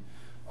be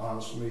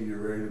honest with me. You're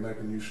ready to make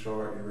a new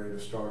start. You're ready to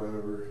start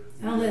over.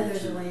 I don't think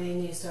there's really any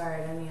new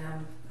start. I mean,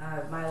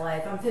 my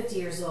life, I'm 50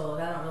 years old.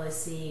 I don't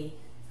see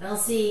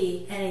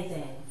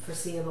anything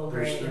foreseeable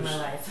great in my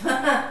life. I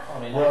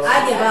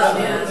give up,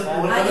 man.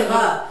 I give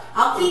up.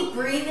 I'll keep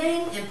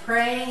breathing and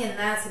praying, and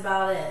that's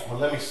about it. Well,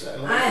 let me say,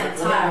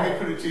 let me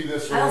put it to you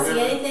this way. I don't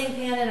see anything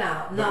panning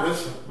out. But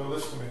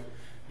listen to me.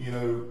 You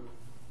know,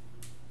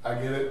 I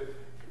get it,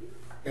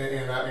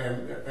 and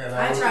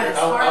I tried as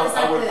hard as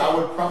I could. I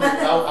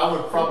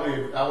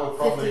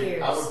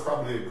would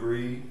probably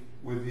agree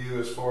with you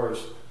as far as,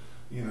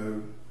 you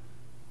know,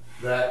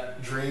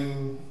 that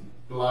dream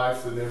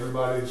life that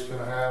everybody's going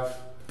to have.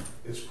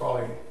 It's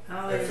probably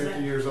at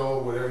 50 years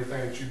old with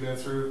everything that you've been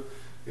through,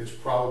 it's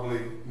probably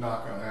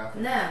not going to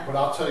happen. No. But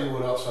I'll tell you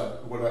what else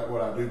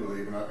what I do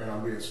believe, and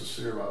I'm being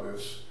sincere about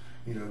this.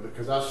 You know,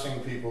 because I've seen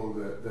people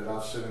that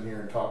I've sit in here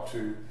and talked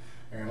to,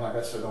 and like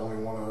I said, only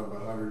one of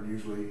 100.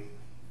 Usually,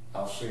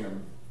 I'll see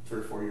them 3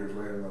 or 4 years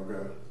later, and they'll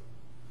go,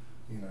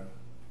 you know,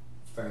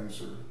 things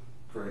are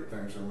great,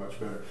 things are much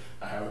better.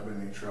 I haven't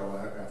been in trouble.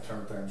 I've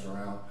turned things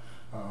around,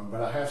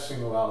 but I have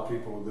seen a lot of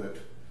people that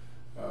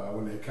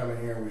when they come in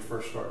here and we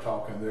first start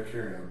talking, they're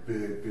carrying a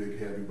big,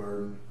 heavy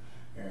burden,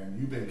 and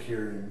you've been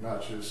carrying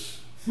not just,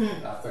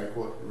 I think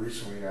what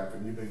recently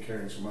happened. You've been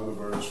carrying some other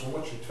burdens. From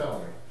what you're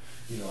telling me.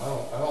 You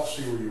know, I don't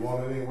see where you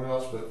want it anywhere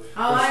else, but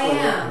I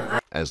am.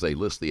 As they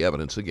list the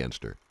evidence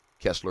against her,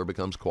 Kessler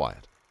becomes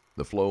quiet,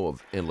 the flow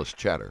of endless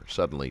chatter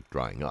suddenly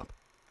drying up.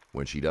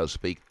 When she does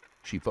speak,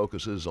 she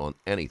focuses on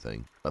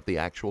anything but the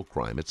actual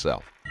crime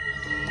itself.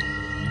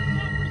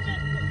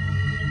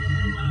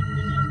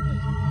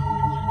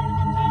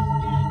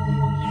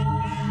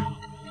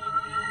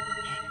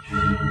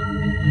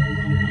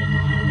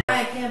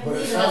 I can't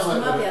believe it has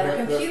come up yet. Our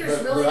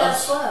computer's really that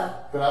slow.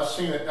 But I've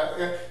seen it.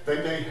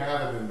 They may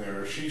have it in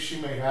there. She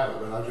may have it,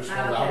 but I just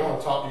I want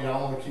to talk to you. I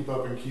don't want to keep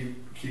up and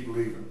keep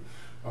leaving.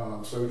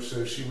 So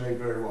she may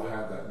very well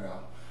have that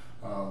now.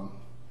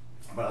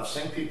 But I've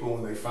seen people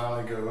when they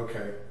finally go,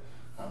 okay,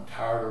 I'm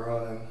tired of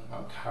running.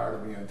 I'm tired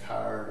of being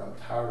tired. I'm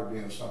tired of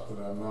being something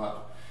that I'm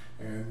not.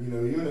 And you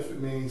know, even if it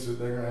means that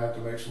they're going to have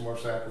to make some more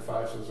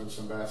sacrifices and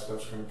some bad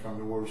stuff's going to come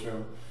towards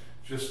them,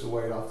 just the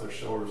weight off their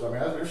shoulders. I mean,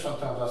 there's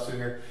sometimes I sit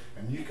here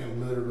and you can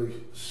literally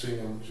see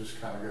them just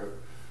kind of go,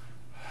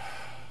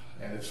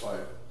 and it's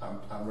like,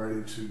 I'm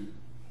ready to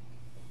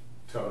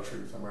tell the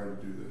truth. I'm ready to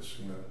do this,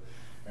 you know.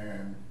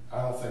 And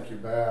I don't think you're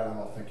bad. I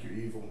don't think you're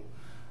evil.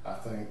 I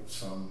think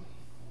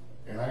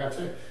and I got to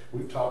tell you,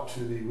 we've talked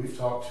to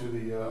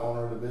the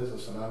owner of the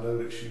business, and I know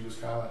that she was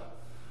kind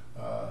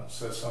of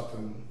said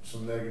some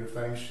negative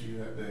things to you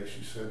that day.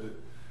 She said that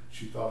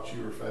she thought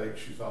you were fake.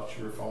 She thought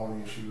you were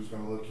phony, and she was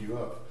going to look you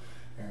up.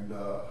 And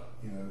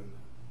you know,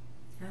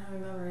 I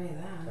don't remember any of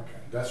that.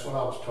 okay, that's what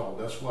I was told.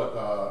 That's what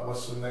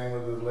what's the name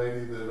of the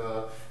lady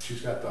that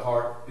she's got the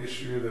heart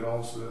issue that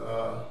owns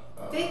the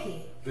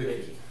Vicky.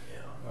 Vicky.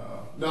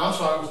 No, I'm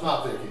sorry, it was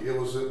not Vicky. It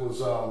was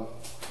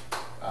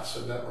I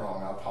said that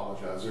wrong. I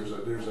apologize. There's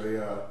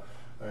a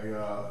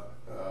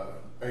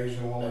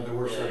Asian woman that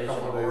works there a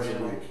couple of days a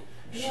week.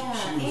 She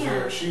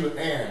was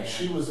there.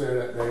 She was there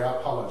that day. I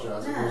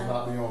apologize. It was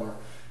not the owner.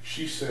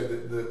 She said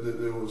that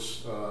there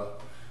was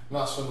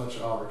not so much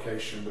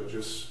altercation, but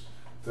just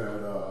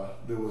that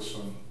there was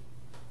some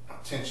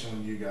tension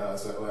with you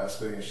guys that last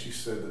day, and she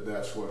said that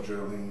that's what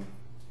Joleen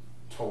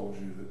told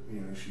you. That,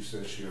 you know, she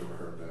said she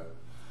overheard that.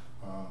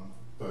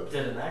 But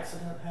did an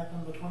accident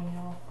happen between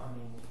y'all? I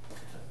mean,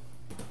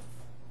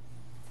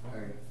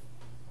 hey,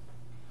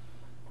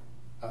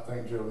 I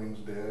think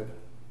Jolene's dead,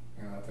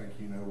 and I think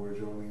you know where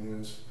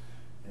Joleen is,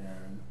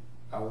 and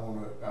I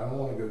don't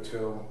want to go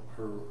tell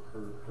her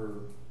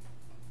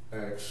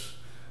ex.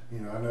 You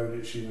know, I know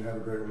that she didn't have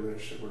a great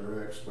relationship with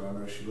her ex, but I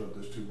know she loved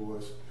those 2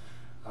 boys.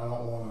 I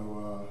don't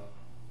want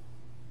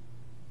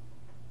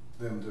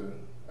them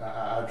to.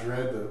 I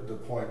dread the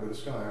point, but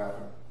it's going to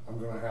happen. I'm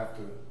going to have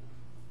to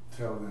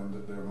tell them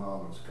that their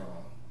mom is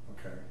gone.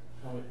 Okay.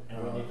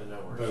 And we need to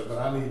know where. But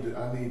I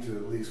need to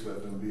at least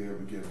let them be able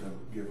to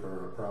give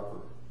her a proper.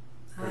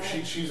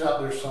 She's out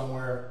there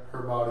somewhere.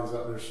 Her body's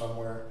out there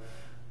somewhere.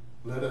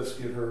 Let us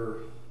get her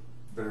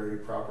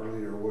buried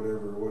properly, or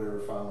whatever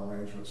final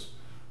arrangements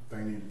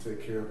they need to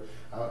take care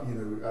of. You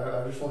know,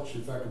 I just want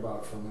you to think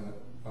about it for a minute.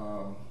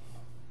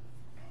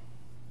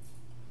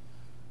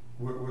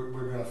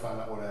 We're going to find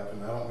out what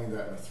happened. I don't mean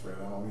that in a threat.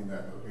 I don't mean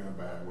that in a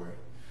bad way.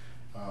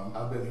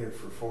 I've been here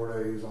for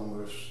 4 days,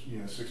 almost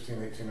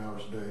 16, 18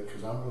 hours a day,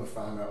 because I'm going to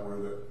find out where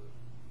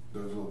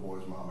those little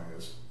boys' mama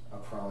is. I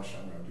promise you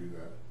I'm going to do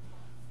that.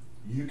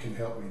 You can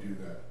help me do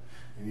that,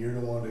 and you're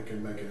the one that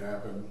can make it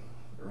happen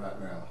right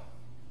now.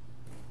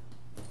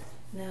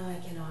 No, I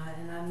cannot,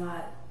 and I'm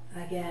not.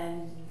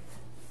 Again,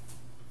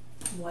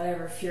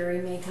 whatever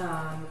fury may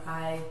come,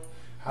 How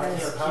did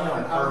Her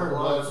her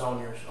blood's blood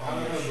on your how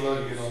did her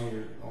blood get on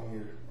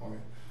your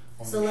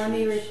So your let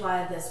me shoes?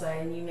 reply it this way,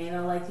 and you may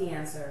not like the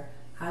answer.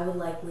 I would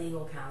like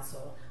legal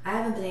counsel. I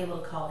haven't been able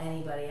to call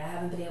anybody. I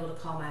haven't been able to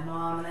call my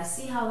mom, and I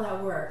see how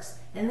that works.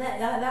 And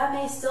that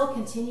may still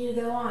continue to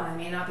go on. I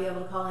may not be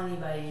able to call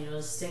anybody. You'll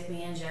just stick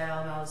me in jail,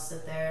 and I'll just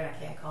sit there, and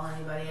I can't call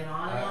anybody, and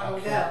on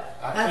we'll go.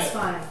 That's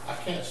fine. I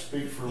can't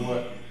speak for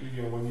what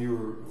when you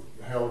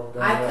were held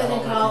down. I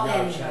couldn't call a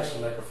chance to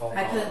anybody. make a phone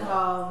I call. couldn't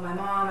call my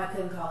mom. I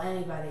couldn't call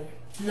anybody.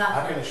 Nothing.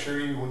 I can assure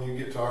you, when you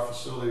get to our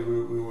facility,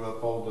 we will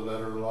uphold the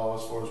letter of the law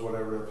as far as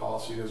whatever their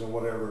policy is and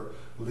whatever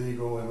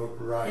legal and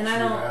rights And you I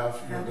don't-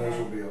 have. Those okay.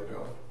 will be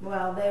upheld.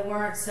 Well, they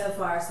weren't so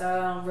far, so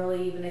I don't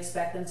really even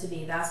expect them to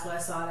be. That's what I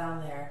saw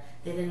down there.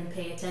 They didn't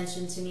pay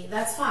attention to me.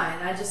 That's fine.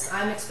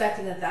 I'm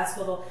expecting that's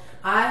what'll.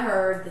 I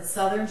heard that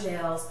Southern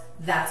jails,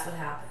 that's what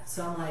happened.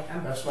 So I'm like,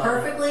 I'm That's not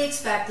perfectly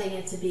expecting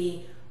it to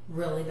be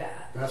really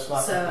bad. That's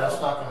not going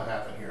to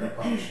happen here. I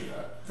promise you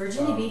that.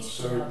 Virginia Beach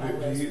So jail, by the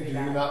way, is do pretty you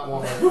bad. not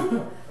want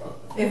to?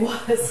 It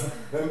was.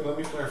 Let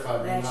me clarify.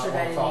 Do They you not want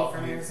extradited to me talk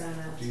from to me?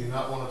 Arizona. Do you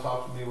not want to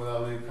talk to me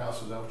without legal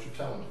counsel? Is that what you're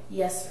telling me?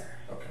 Yes, sir.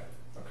 Okay.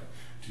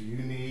 Do you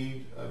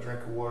need a drink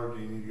of water? Or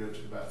do you need to go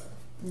to the bathroom?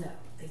 No,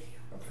 thank you.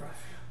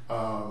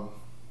 Okay.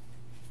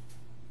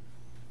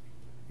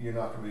 You're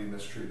not going to be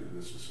mistreated at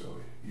this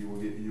facility. You will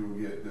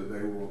get.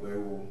 They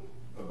will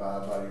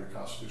abide by your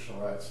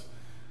constitutional rights.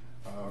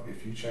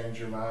 If you change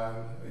your mind,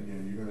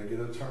 you're going to get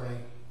an attorney.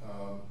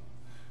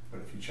 But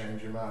if you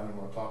change your mind and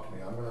want to talk to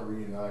me, I'm going to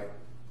reunite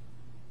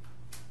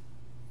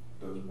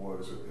those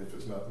boys, if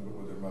it's nothing but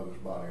with their mother's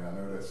body. And I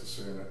know that's a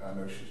sin. I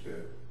know she's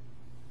dead.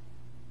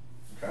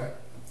 Okay?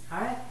 All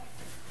right.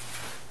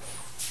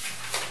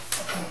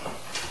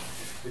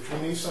 If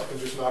you need something,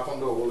 just knock on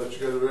the door. We'll let you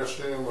go to the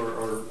restroom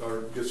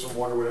or get some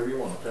water, whatever you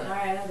want, okay? All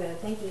right, I'm good.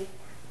 Thank you.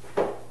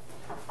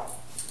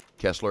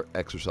 Kessler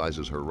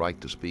exercises her right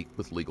to speak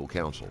with legal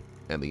counsel,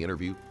 and the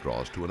interview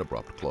draws to an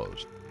abrupt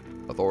close.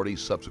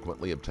 Authorities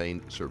subsequently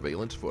obtained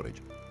surveillance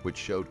footage which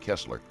showed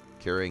Kessler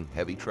carrying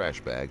heavy trash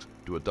bags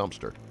to a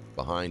dumpster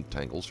behind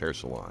Tangle's hair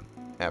salon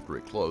after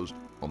it closed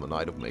on the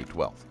night of May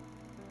 12th.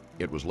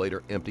 It was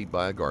later emptied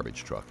by a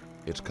garbage truck,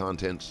 its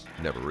contents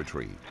never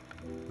retrieved.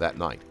 That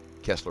night,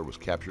 Kessler was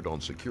captured on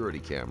security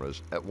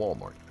cameras at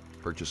Walmart,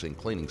 purchasing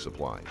cleaning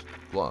supplies,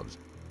 gloves,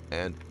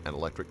 and an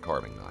electric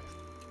carving knife.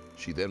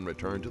 She then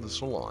returned to the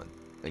salon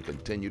and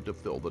continued to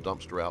fill the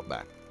dumpster out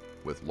back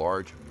with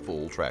large,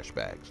 full trash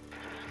bags.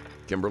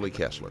 Kimberly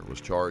Kessler was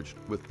charged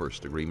with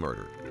first-degree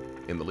murder.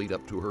 In the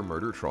lead-up to her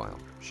murder trial,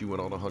 she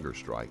went on a hunger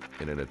strike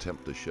in an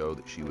attempt to show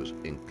that she was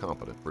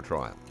incompetent for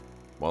trial.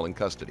 While in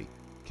custody,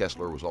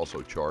 Kessler was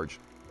also charged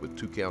with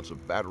 2 counts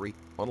of battery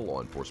on a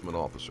law enforcement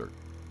officer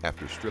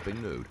after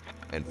stripping nude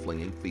and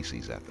flinging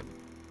feces at them.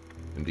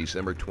 In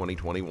December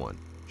 2021,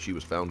 she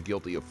was found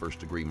guilty of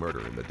first-degree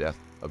murder in the death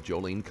of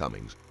Joleen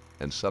Cummings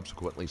and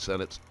subsequently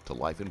sentenced to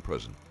life in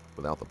prison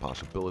without the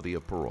possibility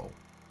of parole.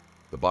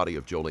 The body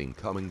of Joleen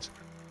Cummings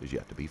is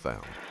yet to be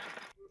found.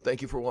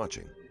 Thank you for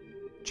watching.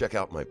 Check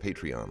out my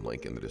Patreon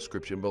link in the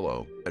description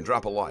below and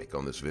drop a like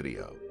on this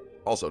video.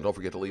 Also, don't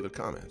forget to leave a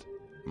comment.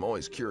 I'm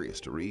always curious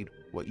to read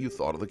what you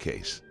thought of the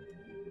case.